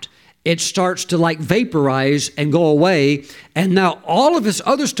out. It starts to like vaporize and go away. And now all of this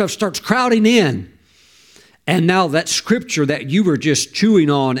other stuff starts crowding in. And now that scripture that you were just chewing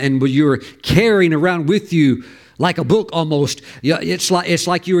on and you were carrying around with you like a book almost, it's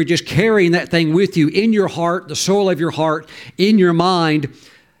like you were just carrying that thing with you in your heart, the soul of your heart, in your mind.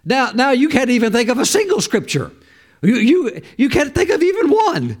 Now you can't even think of a single scripture. You can't think of even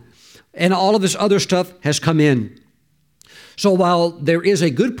one. And all of this other stuff has come in. So while there is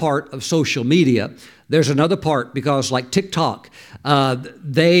a good part of social media, there's another part because like TikTok,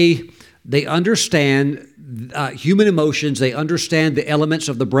 they understand human emotions. They understand the elements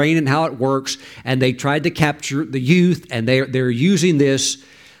of the brain and how it works, and they tried to capture the youth, and they're using this.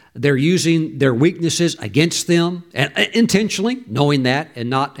 They're using their weaknesses against them, and intentionally, knowing that and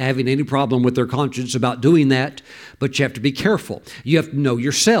not having any problem with their conscience about doing that. But you have to be careful. You have to know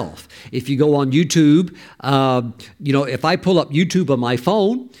yourself. If you go on YouTube, if I pull up YouTube on my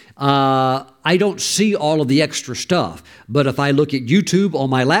phone, I don't see all of the extra stuff. But if I look at YouTube on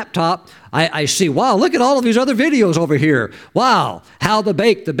my laptop, I see, wow, look at all of these other videos over here. Wow, how to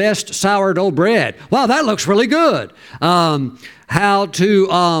bake the best sourdough bread. Wow, that looks really good. How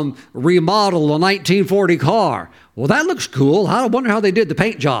to remodel a 1940 car. Well, that looks cool. I wonder how they did the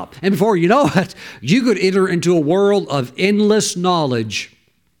paint job. And before you know it, you could enter into a world of endless knowledge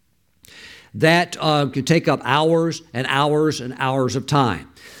that could take up hours and hours and hours of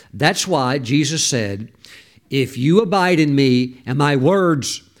time. That's why Jesus said, if you abide in me and my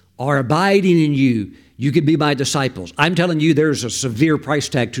words are abiding in you, you can be my disciples. I'm telling you, there's a severe price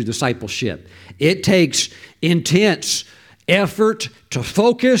tag to discipleship. It takes intense effort, to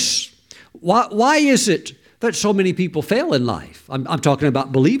focus. Why is it that so many people fail in life? I'm talking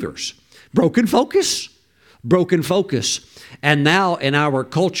about believers. Broken focus. Broken focus. And now in our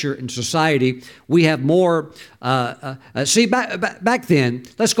culture and society, we have more, see, back then,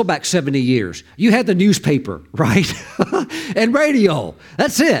 let's go back 70 years. You had the newspaper, right? And radio.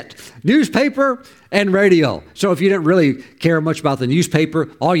 That's it. Newspaper and radio. So if you didn't really care much about the newspaper,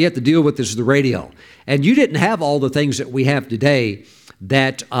 all you have to deal with is the radio. And you didn't have all the things that we have today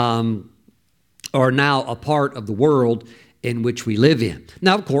that are now a part of the world in which we live in.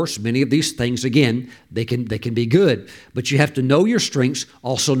 Now, of course, many of these things, again, they can be good, but you have to know your strengths,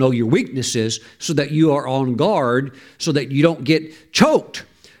 also know your weaknesses, so that you are on guard, so that you don't get choked.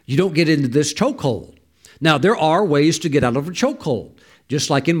 You don't get into this chokehold. Now, there are ways to get out of a chokehold.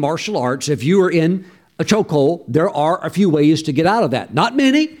 Just like in martial arts, if you are in a chokehold, there are a few ways to get out of that. Not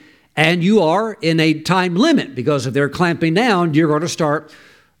many, and you are in a time limit, because if they're clamping down, you're going to start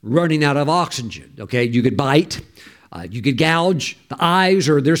running out of oxygen. Okay, you could bite. You could gouge the eyes,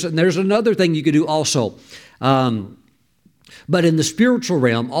 or there's another thing you could do also. But in the spiritual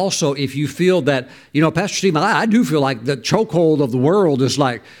realm, also, if you feel that, Pastor Steve, I do feel like the chokehold of the world is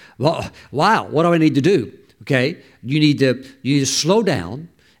like, well, wow, what do I need to do? Okay, you need to slow down,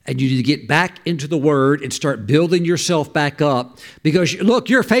 and you need to get back into the Word and start building yourself back up, because, look,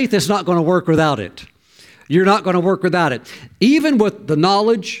 your faith is not going to work without it. You're not going to work without it. Even with the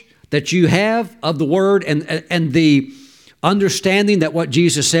knowledge that you have of the Word and the understanding that what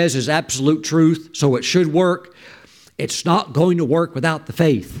Jesus says is absolute truth, so it should work, it's not going to work without the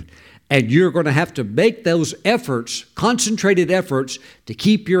faith. And you're going to have to make those efforts, concentrated efforts, to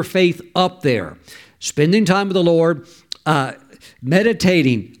keep your faith up there. Spending time with the Lord,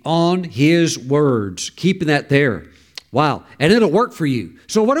 meditating on His words, keeping that there. Wow. And it'll work for you.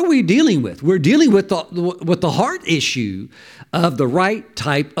 So what are we dealing with? We're dealing with the heart issue of the right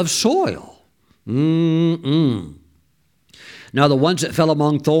type of soil. Now, the ones that fell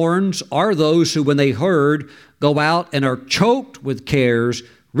among thorns are those who, when they heard, go out and are choked with cares,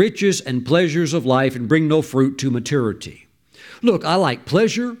 riches, and pleasures of life, and bring no fruit to maturity. Look, I like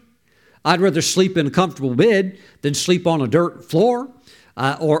pleasure. I'd rather sleep in a comfortable bed than sleep on a dirt floor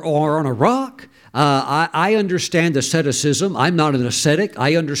or on a rock. I understand asceticism. I'm not an ascetic.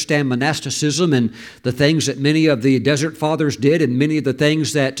 I understand monasticism and the things that many of the desert fathers did, and many of the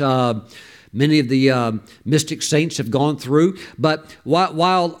things that many of the mystic saints have gone through. But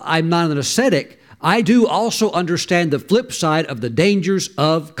while I'm not an ascetic, I do also understand the flip side of the dangers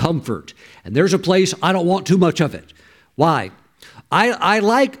of comfort. And there's a place I don't want too much of it. Why? I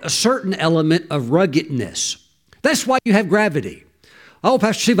like a certain element of ruggedness. That's why you have gravity. Oh,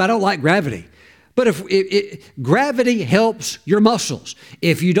 Pastor Steve, I don't like gravity. But if gravity helps your muscles.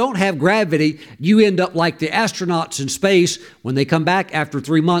 If you don't have gravity, you end up like the astronauts in space. When they come back after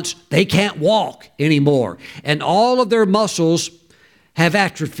 3 months, they can't walk anymore. And all of their muscles have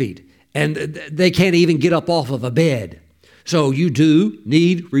atrophied. And they can't even get up off of a bed. So you do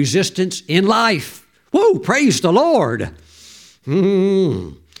need resistance in life. Woo, praise the Lord.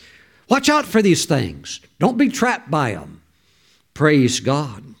 Watch out for these things. Don't be trapped by them. Praise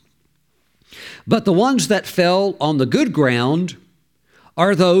God. But the ones that fell on the good ground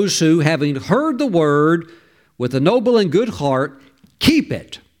are those who, having heard the word with a noble and good heart, keep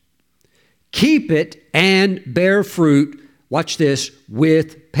it and bear fruit, watch this,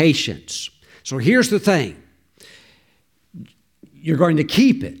 with patience. So here's the thing. You're going to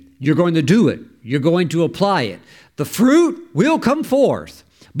keep it. You're going to do it. You're going to apply it. The fruit will come forth,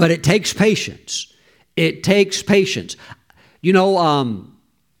 but it takes patience. It takes patience.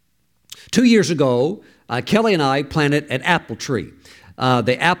 2 years ago, Kelly and I planted an apple tree.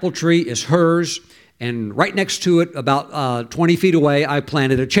 The apple tree is hers, and right next to it, about 20 feet away, I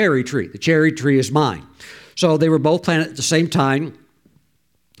planted a cherry tree. The cherry tree is mine. So they were both planted at the same time.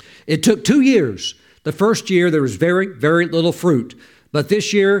 It took 2 years. The first year, there was very, very little fruit. But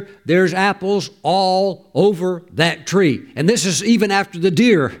this year, there's apples all over that tree. And this is even after the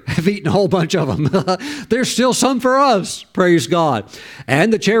deer have eaten a whole bunch of them. There's still some for us, praise God.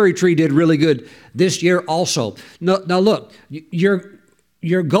 And the cherry tree did really good this year also. Now look,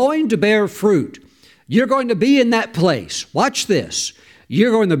 you're going to bear fruit. You're going to be in that place. Watch this.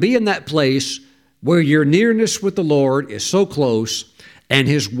 You're going to be in that place where your nearness with the Lord is so close, and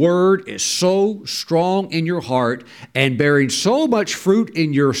His Word is so strong in your heart and bearing so much fruit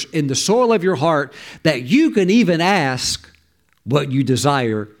in the soil of your heart that you can even ask what you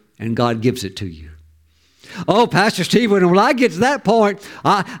desire, and God gives it to you. Oh, Pastor Stephen, when I get to that point,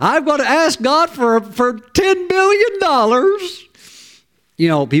 I'm going to ask God for $10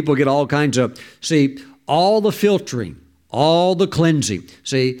 billion. People get all kinds of, see, all the filtering, all the cleansing.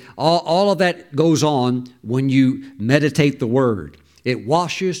 See, all of that goes on when you meditate the Word. It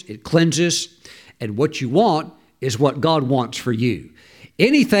washes, it cleanses, and what you want is what God wants for you.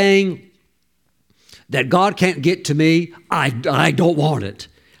 Anything that God can't get to me, I don't want it.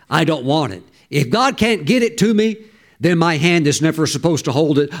 I don't want it. If God can't get it to me, then my hand is never supposed to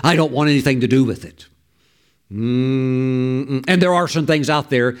hold it. I don't want anything to do with it. And there are some things out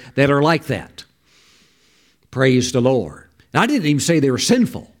there that are like that. Praise the Lord. Now, I didn't even say they were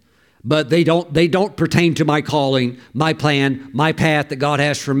sinful, but they don't pertain to my calling, my plan, my path that God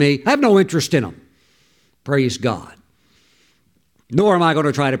has for me. I have no interest in them. Praise God. Nor am I going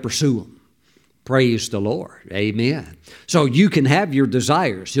to try to pursue them. Praise the Lord. Amen. So you can have your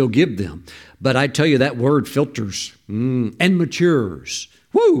desires. He'll give them. But I tell you, that word filters and matures.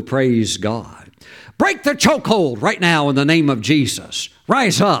 Woo, praise God. Break the chokehold right now in the name of Jesus.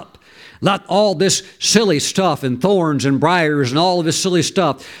 Rise up. Let all this silly stuff and thorns and briars and all of this silly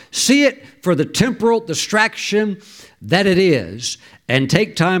stuff, see it for the temporal distraction that it is, and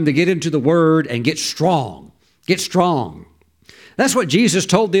take time to get into the Word and get strong. Get strong. That's what Jesus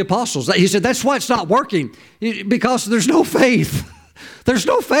told the apostles. He said, that's why it's not working, because there's no faith. There's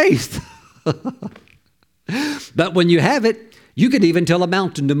no faith. But when you have it, you can even tell a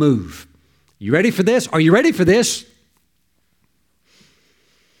mountain to move. You ready for this? Are you ready for this?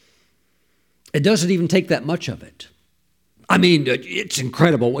 It doesn't even take that much of it. I mean, it's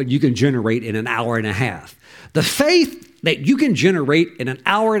incredible what you can generate in an hour and a half. The faith that you can generate in an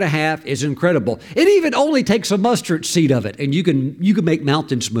hour and a half is incredible. It even only takes a mustard seed of it, and you can make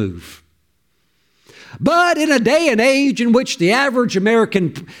mountains move. But in a day and age in which the average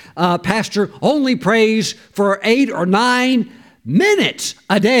American pastor only prays for 8 or 9 minutes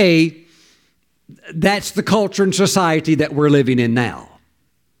a day, that's the culture and society that we're living in now.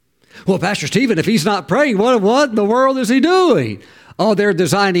 Well, Pastor Stephen, if he's not praying, what in the world is he doing? Oh, they're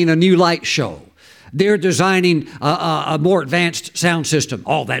designing a new light show. They're designing a more advanced sound system.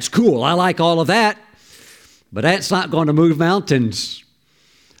 Oh, that's cool. I like all of that. But that's not going to move mountains.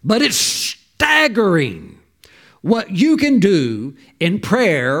 But it's staggering what you can do in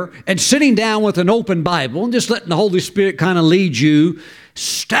prayer and sitting down with an open Bible and just letting the Holy Spirit kind of lead you.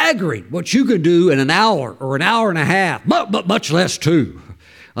 Staggering what you can do in an hour or an hour and a half, but much less two.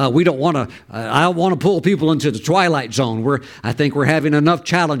 We don't want to, I don't want to pull people into the twilight zone. I think we're having enough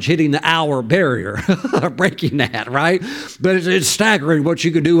challenge hitting the hour barrier, breaking that, right? But it's staggering what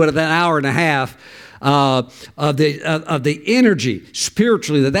you can do in that hour and a half of the energy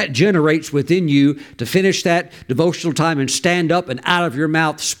spiritually that generates within you to finish that devotional time and stand up and out of your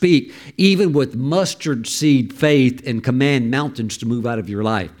mouth speak, even with mustard seed faith, and command mountains to move out of your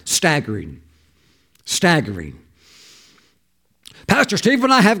life. Staggering. Staggering. Pastor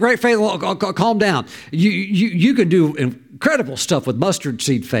Stephen, I have great faith. Well, calm down. You can do incredible stuff with mustard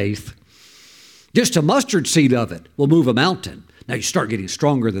seed faith. Just a mustard seed of it will move a mountain. Now you start getting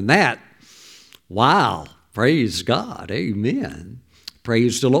stronger than that. Wow. Praise God. Amen.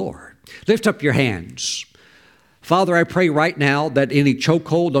 Praise the Lord. Lift up your hands. Father, I pray right now that any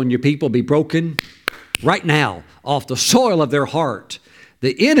chokehold on your people be broken right now off the soil of their heart.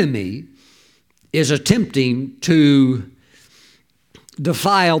 The enemy is attempting to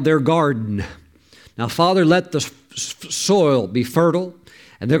defile their garden. Now, Father, let the soil be fertile,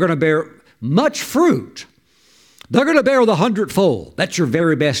 and they're going to bear much fruit. They're going to bear the 100-fold. That's your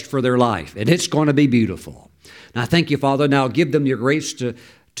very best for their life, and it's going to be beautiful. Now, thank you, Father. Now, give them your grace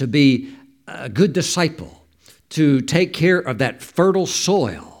to be a good disciple, to take care of that fertile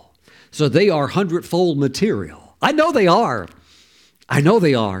soil, so they are 100-fold material. I know they are. I know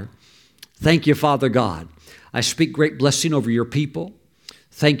they are. Thank you, Father God. I speak great blessing over your people.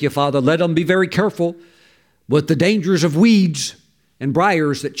 Thank you, Father. Let them be very careful with the dangers of weeds and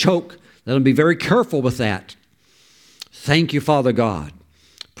briars that choke. Let them be very careful with that. Thank you, Father God.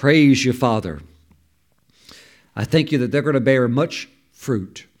 Praise you, Father. I thank you that they're going to bear much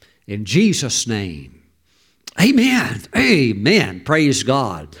fruit. In Jesus' name. Amen. Amen. Praise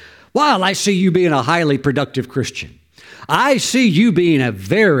God. Well, I see you being a highly productive Christian. I see you being a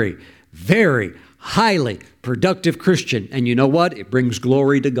very, very highly productive Christian. And you know what? It brings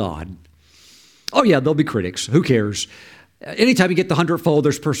glory to God. Oh, yeah, there'll be critics. Who cares? Anytime you get the 100-fold,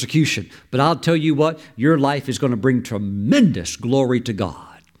 there's persecution. But I'll tell you what, your life is going to bring tremendous glory to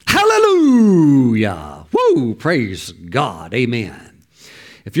God. Hallelujah. Woo, praise God. Amen.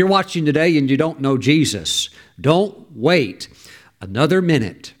 If you're watching today and you don't know Jesus, don't wait another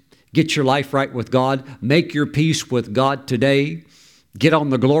minute. Get your life right with God. Make your peace with God today. Get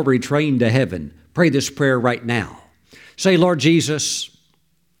on the glory train to heaven. Pray this prayer right now. Say, Lord Jesus,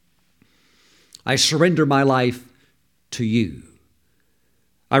 I surrender my life to you.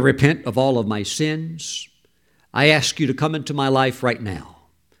 I repent of all of my sins. I ask you to come into my life right now.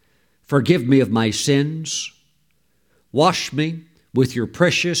 Forgive me of my sins. Wash me with your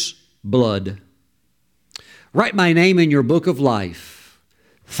precious blood. Write my name in your book of life.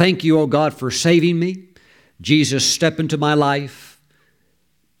 Thank you, O God, for saving me. Jesus, step into my life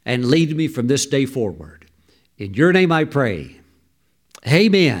and lead me from this day forward. In your name I pray.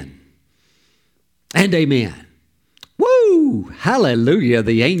 Amen and amen. Woo! Hallelujah.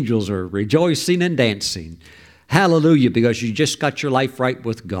 The angels are rejoicing and dancing. Hallelujah, because you just got your life right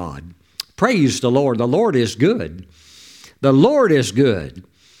with God. Praise the Lord. The Lord is good. The Lord is good.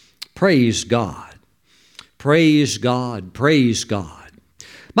 Praise God. Praise God. Praise God.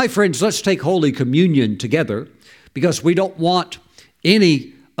 My friends, let's take Holy Communion together because we don't want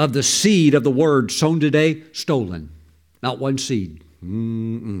any of the seed of the word sown today stolen. Not one seed.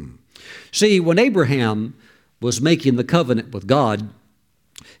 See, when Abraham was making the covenant with God,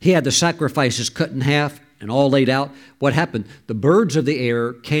 he had the sacrifices cut in half and all laid out. What happened? The birds of the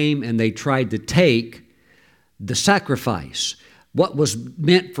air came and they tried to take the sacrifice. What was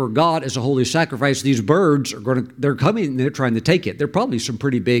meant for God as a holy sacrifice, these birds they're coming and they're trying to take it. They're probably some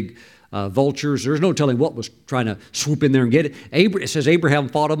pretty big vultures. There's no telling what was trying to swoop in there and get it. It says Abraham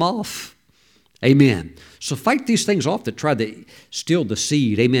fought them off. Amen. So fight these things off that try to steal the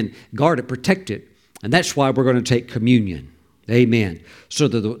seed. Amen. Guard it, protect it. And that's why we're going to take communion. Amen. So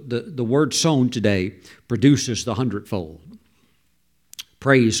the word sown today produces the 100-fold.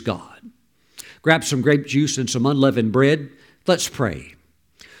 Praise God. Grab some grape juice and some unleavened bread. Let's pray.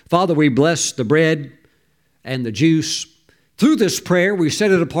 Father, we bless the bread and the juice. Through this prayer, we set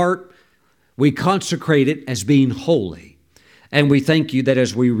it apart. We consecrate it as being holy. And we thank you that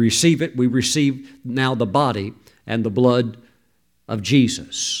as we receive it, we receive now the body and the blood of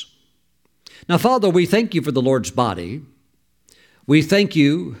Jesus. Now, Father, we thank you for the Lord's body. We thank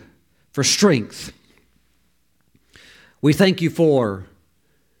you for strength. We thank you for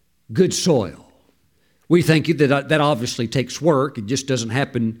good soil. We thank you that obviously takes work. It just doesn't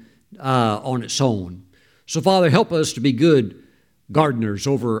happen on its own. So, Father, help us to be good gardeners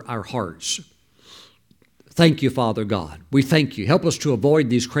over our hearts. Thank you, Father God. We thank you. Help us to avoid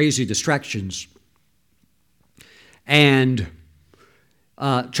these crazy distractions and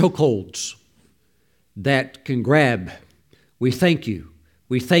chokeholds that can grab. We thank you.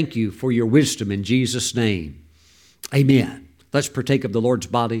 We thank you for your wisdom in Jesus' name. Amen. Let's partake of the Lord's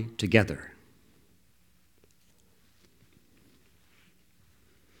body together.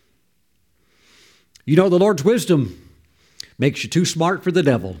 You know, the Lord's wisdom makes you too smart for the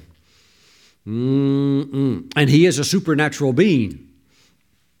devil. And he is a supernatural being.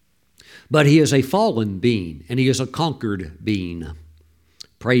 But he is a fallen being, and he is a conquered being.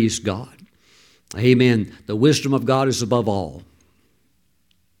 Praise God. Amen. The wisdom of God is above all.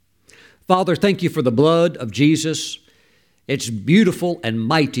 Father, thank you for the blood of Jesus. Its beautiful and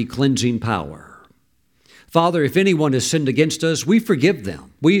mighty cleansing power. Father, if anyone has sinned against us, we forgive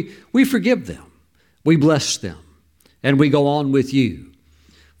them. We forgive them. We bless them. And we go on with you,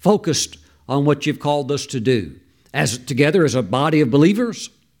 focused on what you've called us to do, as together as a body of believers,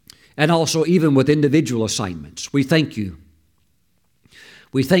 and also even with individual assignments. We thank you.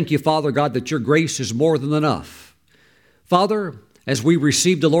 We thank you, Father God, that your grace is more than enough. Father, as we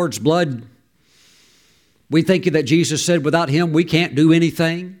receive the Lord's blood, we thank you that Jesus said without him we can't do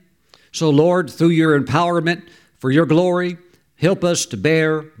anything. So, Lord, through your empowerment for your glory, help us to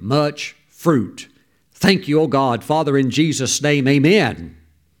bear much fruit. Thank you, O God. Father, in Jesus' name, amen.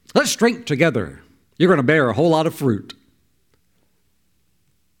 Let's drink together. You're going to bear a whole lot of fruit.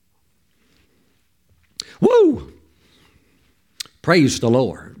 Woo! Praise the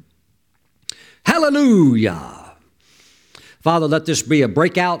Lord. Hallelujah. Father, let this be a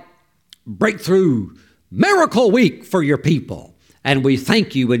breakthrough, miracle week for your people. And we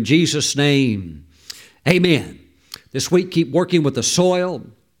thank you in Jesus' name. Amen. This week, keep working with the soil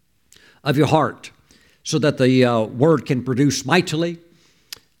of your heart so that the word can produce mightily,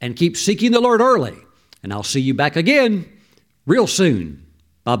 and keep seeking the Lord early. And I'll see you back again real soon.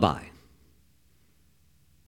 Bye-bye.